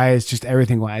 guild wise, just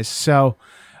everything wise. So,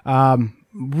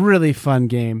 really fun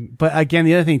game. But again,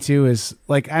 the other thing too is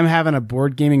I'm having a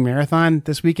board gaming marathon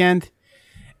this weekend.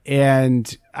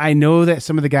 and I know that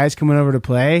some of the guys coming over to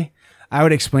play, I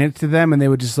would explain it to them, and they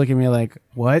would just look at me like,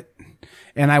 "What?"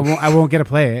 And I won't get to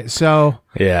play it. So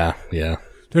yeah.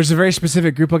 There's a very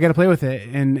specific group I'll get to play with it,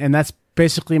 and that's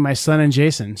basically my son and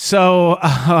Jason. So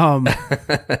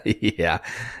yeah,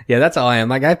 that's all I am.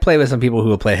 Like, I play with some people who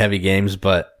will play heavy games,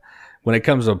 but when it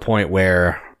comes to a point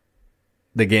where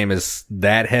the game is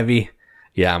that heavy,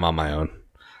 yeah, I'm on my own.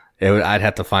 I'd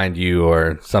have to find you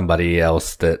or somebody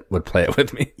else that would play it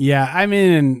with me. Yeah, I'm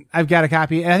in, and I've got a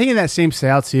copy. And I think in that same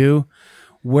sale too,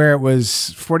 where it was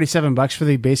 $47 for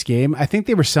the base game, I think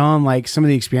they were selling like some of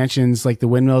the expansions, like the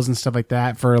windmills and stuff like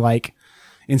that, for like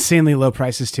insanely low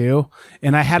prices too.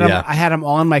 And I had them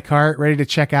all in my cart, ready to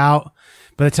check out.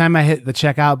 By the time I hit the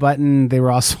checkout button, they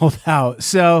were all sold out.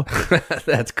 So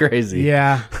that's crazy.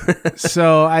 Yeah.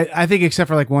 So I think except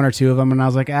for like one or two of them, and I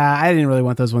was like, I didn't really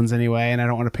want those ones anyway, and I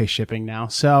don't want to pay shipping now.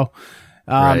 So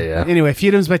anyway,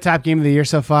 Feudum's my top game of the year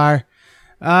so far.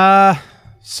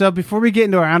 So before we get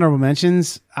into our honorable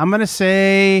mentions, I'm going to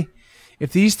say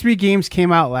if these 3 games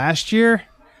came out last year,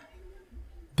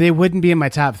 they wouldn't be in my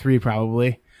top 3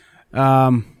 probably.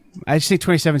 I just think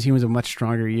 2017 was a much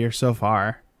stronger year so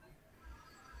far.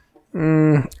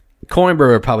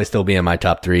 Coimbra would probably still be in my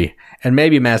top 3, and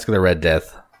maybe Masque of the Red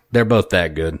Death. They're both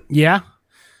that good. Yeah?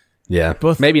 Yeah.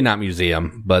 Both. Maybe not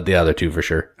Museum, but the other 2 for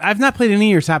sure. I've not played any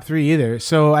of your top 3 either,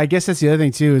 so I guess that's the other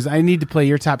thing too, is I need to play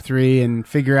your top 3 and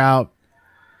figure out,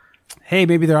 hey,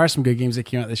 maybe there are some good games that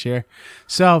came out this year.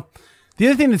 So the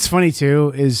other thing that's funny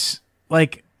too is,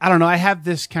 like, I don't know, I have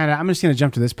this kind of, I'm just going to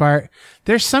jump to this part.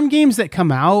 There's some games that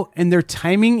come out and their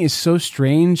timing is so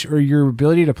strange, or your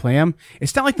ability to play them.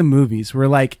 It's not like the movies where,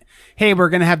 like, hey, we're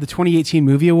going to have the 2018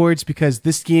 movie awards because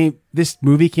this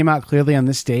movie came out clearly on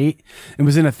this date and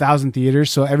was in 1,000 theaters,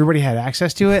 so everybody had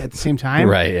access to it at the same time.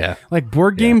 Right, yeah. Like,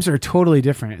 board games are totally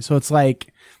different. So it's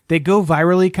like they go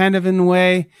virally kind of in a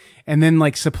way, and then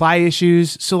like supply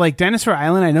issues. So like Dinosaur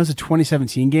Island, I know it's a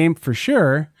 2017 game for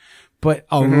sure, but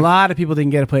a lot of people didn't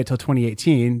get to play it till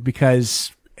 2018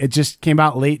 because it just came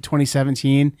out late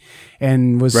 2017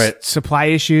 and was supply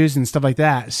issues and stuff like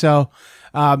that. So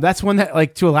that's one that,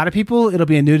 like, to a lot of people, it'll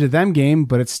be a new to them game,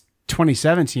 but it's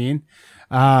 2017.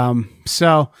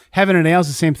 So Heaven and Ale is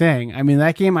the same thing. I mean,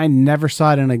 that game, I never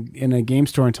saw it in a game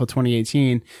store until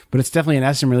 2018, but it's definitely an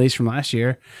Essen release from last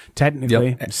year,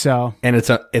 technically. Yep. So, and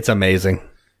it's amazing.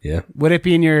 Yeah. Would it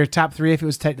be in your top 3 if it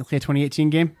was technically a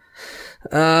 2018 game?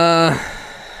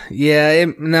 Yeah,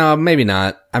 no, maybe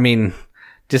not. I mean,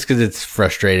 just because it's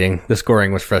frustrating. The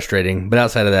scoring was frustrating, but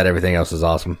outside of that, everything else is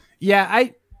awesome. Yeah,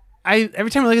 I every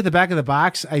time I look at the back of the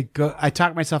box, I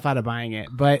talk myself out of buying it,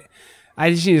 but I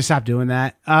just need to stop doing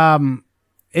that.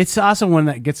 It's also one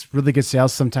that gets really good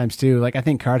sales sometimes too. Like, I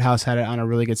think Card House had it on a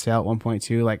really good sale at one point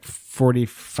too, like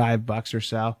 $45 or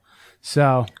so.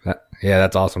 So yeah,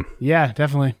 that's awesome. Yeah,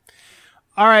 definitely.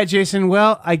 All right, Jason.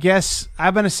 Well, I guess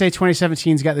I'm going to say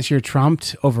 2017's got this year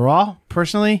trumped overall,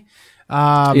 personally.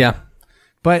 Yeah.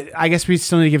 But I guess we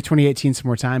still need to give 2018 some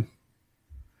more time.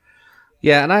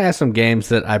 Yeah, and I have some games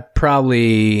that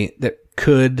that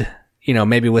could,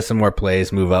 maybe with some more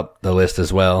plays, move up the list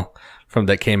as well from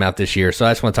that came out this year. So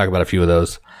I just want to talk about a few of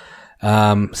those.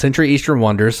 Century Eastern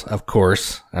Wonders, of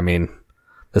course. I mean,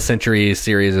 the Century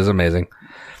series is amazing.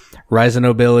 Rise of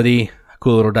Nobility, a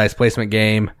cool little dice placement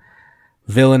game.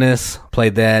 Villainous,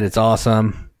 played that. It's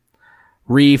awesome.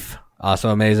 Reef, also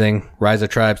amazing. Rise of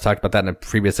Tribes, talked about that in a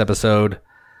previous episode.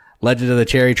 Legend of the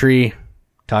Cherry Tree,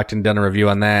 talked and done a review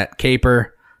on that.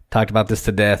 Caper, talked about this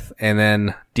to death. And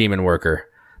then Demon Worker.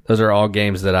 Those are all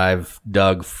games that I've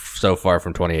dug so far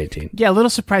from 2018. Yeah, a little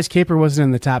surprised Caper wasn't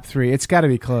in the top 3. It's got to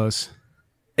be close.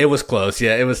 It was close.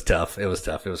 Yeah, it was tough. It was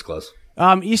close.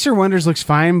 Eastern Wonders looks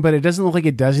fine, but it doesn't look like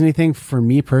it does anything for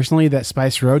me personally that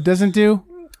Spice Road doesn't do.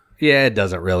 Yeah, it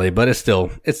doesn't really, but it's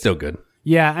still good.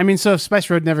 Yeah, I mean, so if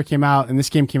Spice Road never came out and this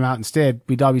game came out instead,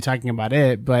 we'd all be talking about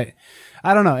it, but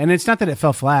I don't know. And it's not that it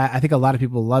fell flat. I think a lot of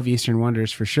people love Eastern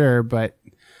Wonders for sure, but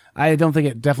I don't think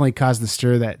it definitely caused the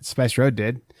stir that Spice Road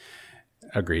did.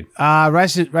 Agreed.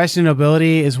 Rise to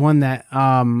Nobility is one that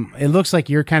it looks like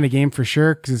your kind of game for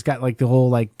sure, because it's got like the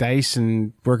whole like dice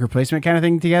and worker placement kind of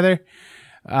thing together,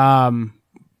 and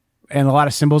a lot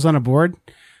of symbols on a board.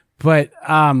 But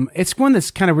it's one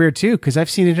that's kind of weird too, because I've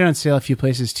seen it on sale a few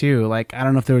places too. Like, I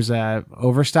don't know if there was a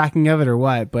overstocking of it or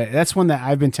what, but that's one that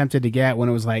I've been tempted to get when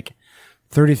it was like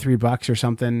 $33 or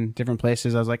something. Different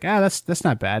places, I was like, that's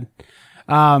not bad.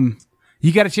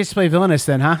 You got a chance to play Villainous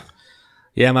then, huh?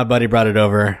 Yeah, my buddy brought it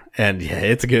over, and yeah,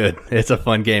 it's good. It's a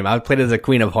fun game. I played as a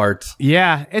Queen of Hearts.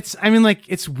 Yeah, it's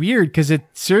weird because it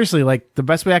seriously, like, the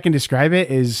best way I can describe it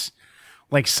is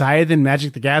like Scythe and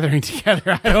Magic the Gathering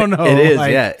together. I don't know. It is,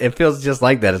 like, yeah. It feels just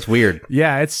like that. It's weird.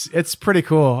 Yeah, it's pretty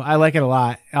cool. I like it a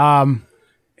lot.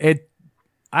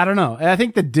 I don't know. I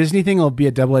think the Disney thing will be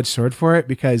a double-edged sword for it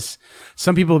because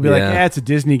some people will be like, it's a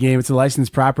Disney game. It's a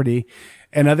licensed property.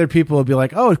 And other people will be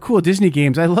like, oh, cool, Disney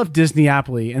games. I love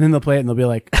Disneyopoly. And then they'll play it and they'll be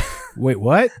like, wait,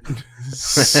 what?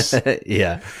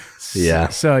 Yeah.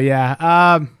 So,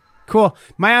 yeah. Cool.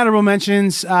 My honorable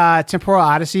mentions, Temporal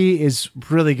Odyssey is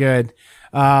really good.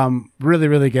 Really,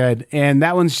 really good. And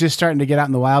that one's just starting to get out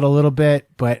in the wild a little bit,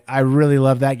 but I really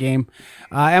love that game.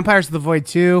 Empires of the Void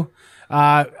 2.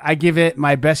 I give it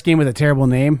my best game with a terrible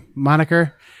name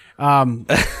moniker.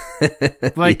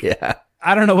 Like,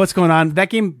 I don't know what's going on. That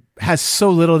game has so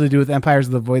little to do with Empires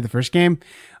of the Void, the first game.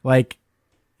 Like,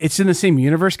 it's in the same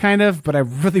universe kind of, but I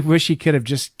really wish he could have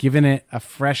just given it a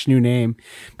fresh new name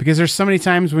because there's so many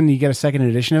times when you get a second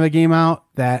edition of a game out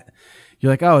that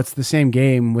you're like, oh, it's the same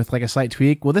game with like a slight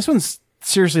tweak. Well, this one's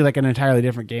seriously like an entirely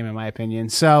different game in my opinion.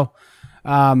 So,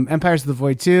 Empires of the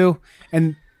Void 2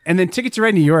 and then Ticket to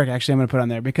Ride New York, actually, I'm going to put on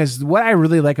there because what I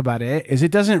really like about it is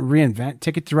it doesn't reinvent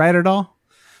Ticket to Ride at all,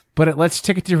 but it lets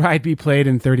Ticket to Ride be played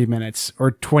in 30 minutes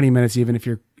or 20 minutes even if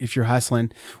you're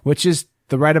hustling, which is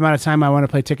the right amount of time I want to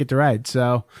play Ticket to Ride.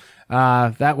 So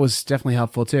that was definitely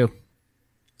helpful too.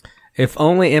 If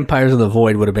only Empires of the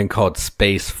Void would have been called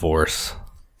Space Force.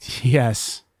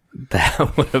 Yes.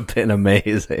 That would have been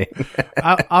amazing.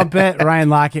 I'll bet Ryan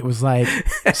Lockett was like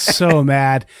so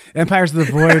mad. Empires of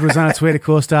the Void was on its way to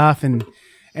cool stuff, and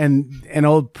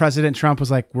old President Trump was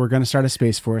like, "We're going to start a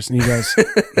Space Force," and he goes,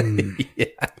 Yeah,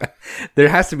 there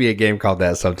has to be a game called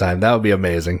that sometime. That would be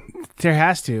amazing. There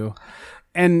has to,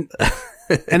 and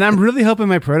I'm really hoping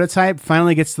my prototype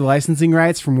finally gets the licensing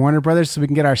rights from Warner Brothers, so we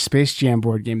can get our Space Jam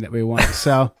board game that we want.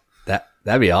 So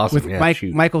that'd be awesome.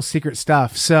 With Michael's secret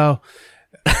stuff. So.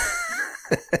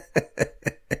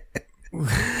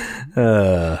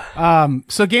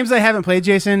 So games I haven't played,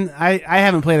 Jason, I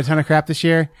haven't played a ton of crap this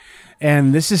year,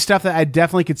 and this is stuff that I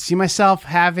definitely could see myself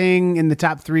having in the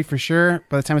top 3 for sure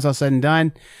by the time it's all said and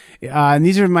done. And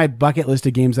these are my bucket list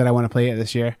of games that I want to play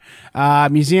this year.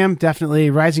 Museum, definitely.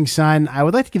 Rising Sun, I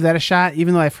would like to give that a shot,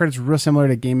 even though I've heard it's real similar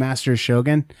to Game Master's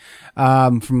Shogun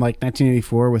from like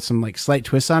 1984 with some like slight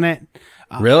twists on it.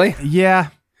 Really? Yeah.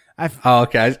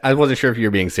 Okay. I wasn't sure if you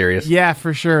were being serious. Yeah,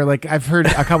 for sure. Like I've heard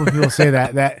a couple of people say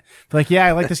that like, yeah,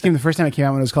 I like this game the first time it came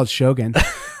out when it was called Shogun.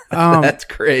 That's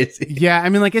crazy. Yeah, I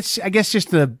mean, like it's I guess just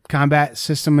the combat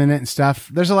system in it and stuff.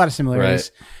 There's a lot of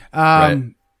similarities.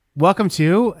 Right. Welcome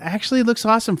to actually looks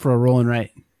awesome for a roll and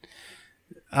write.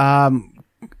 I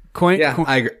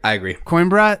agree.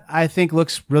 Coimbra, I think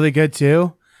looks really good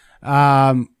too.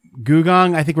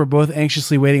 Gugong, I think we're both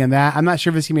anxiously waiting on that. I'm not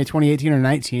sure if it's going to be a 2018 or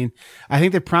 19. I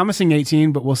think they're promising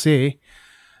 18, but we'll see.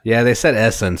 Yeah, they said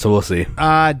Essen, so we'll see.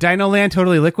 Dino Land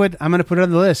Totally Liquid, I'm going to put it on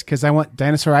the list because I want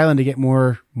Dinosaur Island to get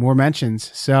more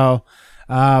mentions. So,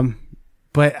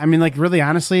 but I mean, like really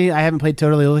honestly, I haven't played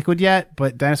Totally Liquid yet,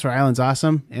 but Dinosaur Island's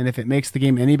awesome. And if it makes the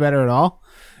game any better at all,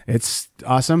 it's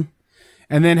awesome.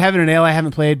 And then Heaven and Ale, I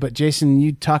haven't played, but Jason,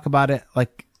 you talk about it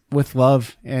like with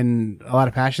love and a lot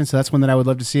of passion. So that's one that I would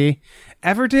love to see.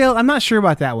 Everdale, I'm not sure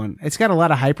about that one. It's got a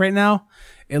lot of hype right now.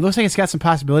 It looks like it's got some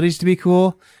possibilities to be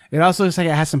cool. It also looks like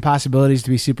it has some possibilities to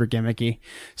be super gimmicky.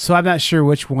 So I'm not sure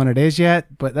which one it is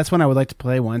yet, but that's one I would like to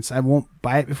play once. I won't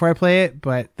buy it before I play it,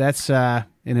 but that's an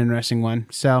interesting one.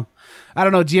 So I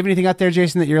don't know. Do you have anything out there,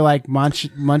 Jason, that you're like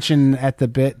munching at the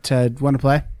bit to want to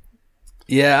play?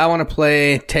 Yeah, I want to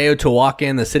play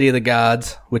Teotihuacan, the City of the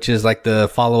Gods, which is like the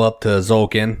follow-up to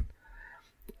Zolkin.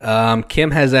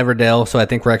 Kim has Everdale, so I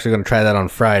think we're actually going to try that on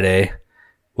Friday.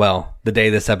 Well, the day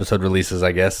this episode releases,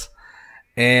 I guess.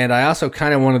 And I also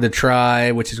kind of wanted to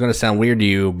try, which is going to sound weird to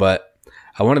you, but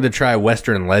I wanted to try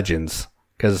Western Legends,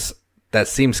 because that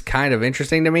seems kind of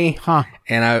interesting to me. Huh.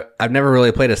 And I've never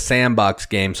really played a sandbox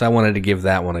game, so I wanted to give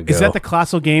that one a go. Is that the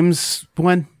Colossal Games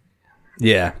one?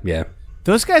 Yeah.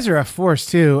 Those guys are a force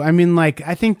too. I mean, like,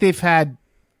 I think they've had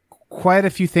quite a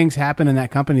few things happen in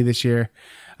that company this year.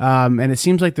 And it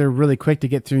seems like they're really quick to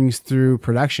get things through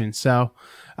production. So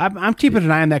I'm keeping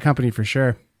an eye on that company for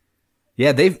sure.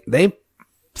 Yeah, they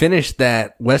finished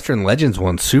that Western Legends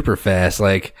one super fast.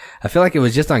 Like, I feel like it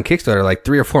was just on Kickstarter like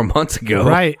 3 or 4 months ago.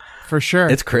 Right. For sure.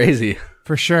 It's crazy.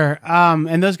 For sure.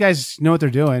 And those guys know what they're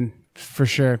doing for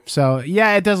sure. So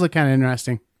yeah, it does look kind of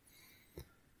interesting.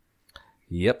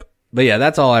 Yep. But yeah,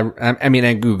 that's all I mean,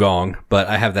 and Gugong, but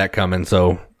I have that coming,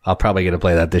 so I'll probably get to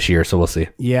play that this year, so we'll see.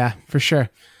 Yeah, for sure.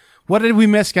 What did we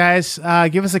miss, guys?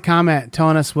 Give us a comment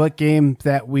telling us what game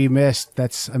that we missed.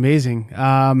 That's amazing.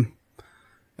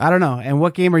 I don't know. And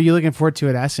what game are you looking forward to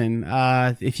at Essen?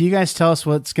 If you guys tell us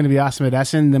what's going to be awesome at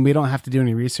Essen, then we don't have to do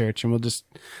any research and we'll just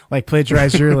like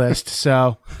plagiarize your list.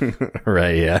 So,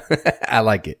 right. Yeah. I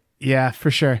like it. Yeah, for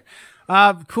sure.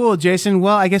 Cool, Jason.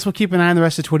 Well, I guess we'll keep an eye on the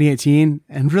rest of 2018.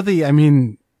 And really, I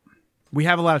mean, we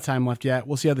have a lot of time left yet.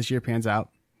 We'll see how this year pans out.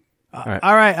 All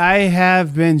right. I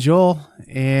have been Joel,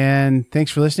 and thanks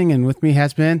for listening. And with me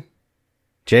has been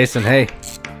Jason. Hey,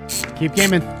 keep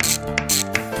gaming.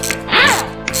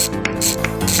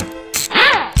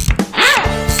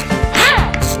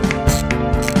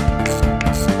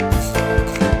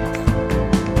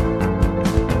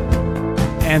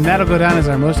 And that'll go down as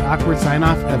our most awkward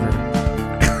sign-off ever.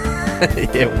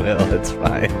 It will. It's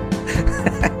fine.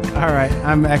 All right.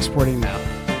 I'm exporting now.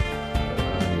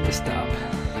 I need to stop.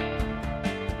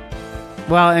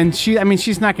 Well, and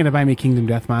she's not going to buy me Kingdom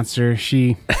Death Monster.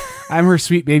 I'm her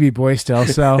sweet baby boy still,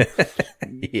 so.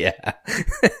 Yeah.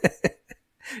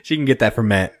 She can get that from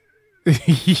Matt.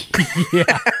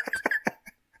 Yeah.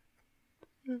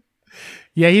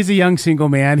 Yeah, he's a young single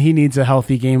man. He needs a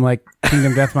healthy game like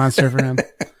Kingdom Death Monster for him.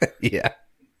 Yeah.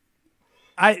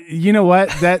 You know what?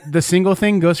 That the single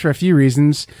thing goes for a few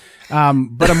reasons.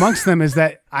 But amongst them is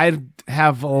that I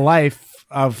have a life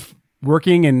of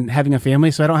working and having a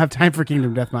family, so I don't have time for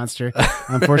Kingdom Death Monster,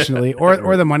 unfortunately,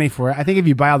 or the money for it. I think if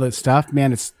you buy all that stuff,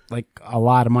 man, it's like a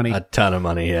lot of money. A ton of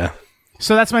money, yeah.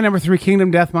 So that's my number 3,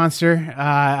 Kingdom Death Monster.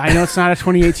 I know it's not a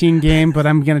 2018 game, but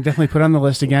I'm going to definitely put it on the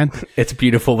list again. It's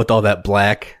beautiful with all that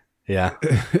black. Yeah.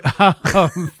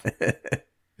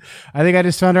 I think I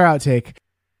just found our outtake.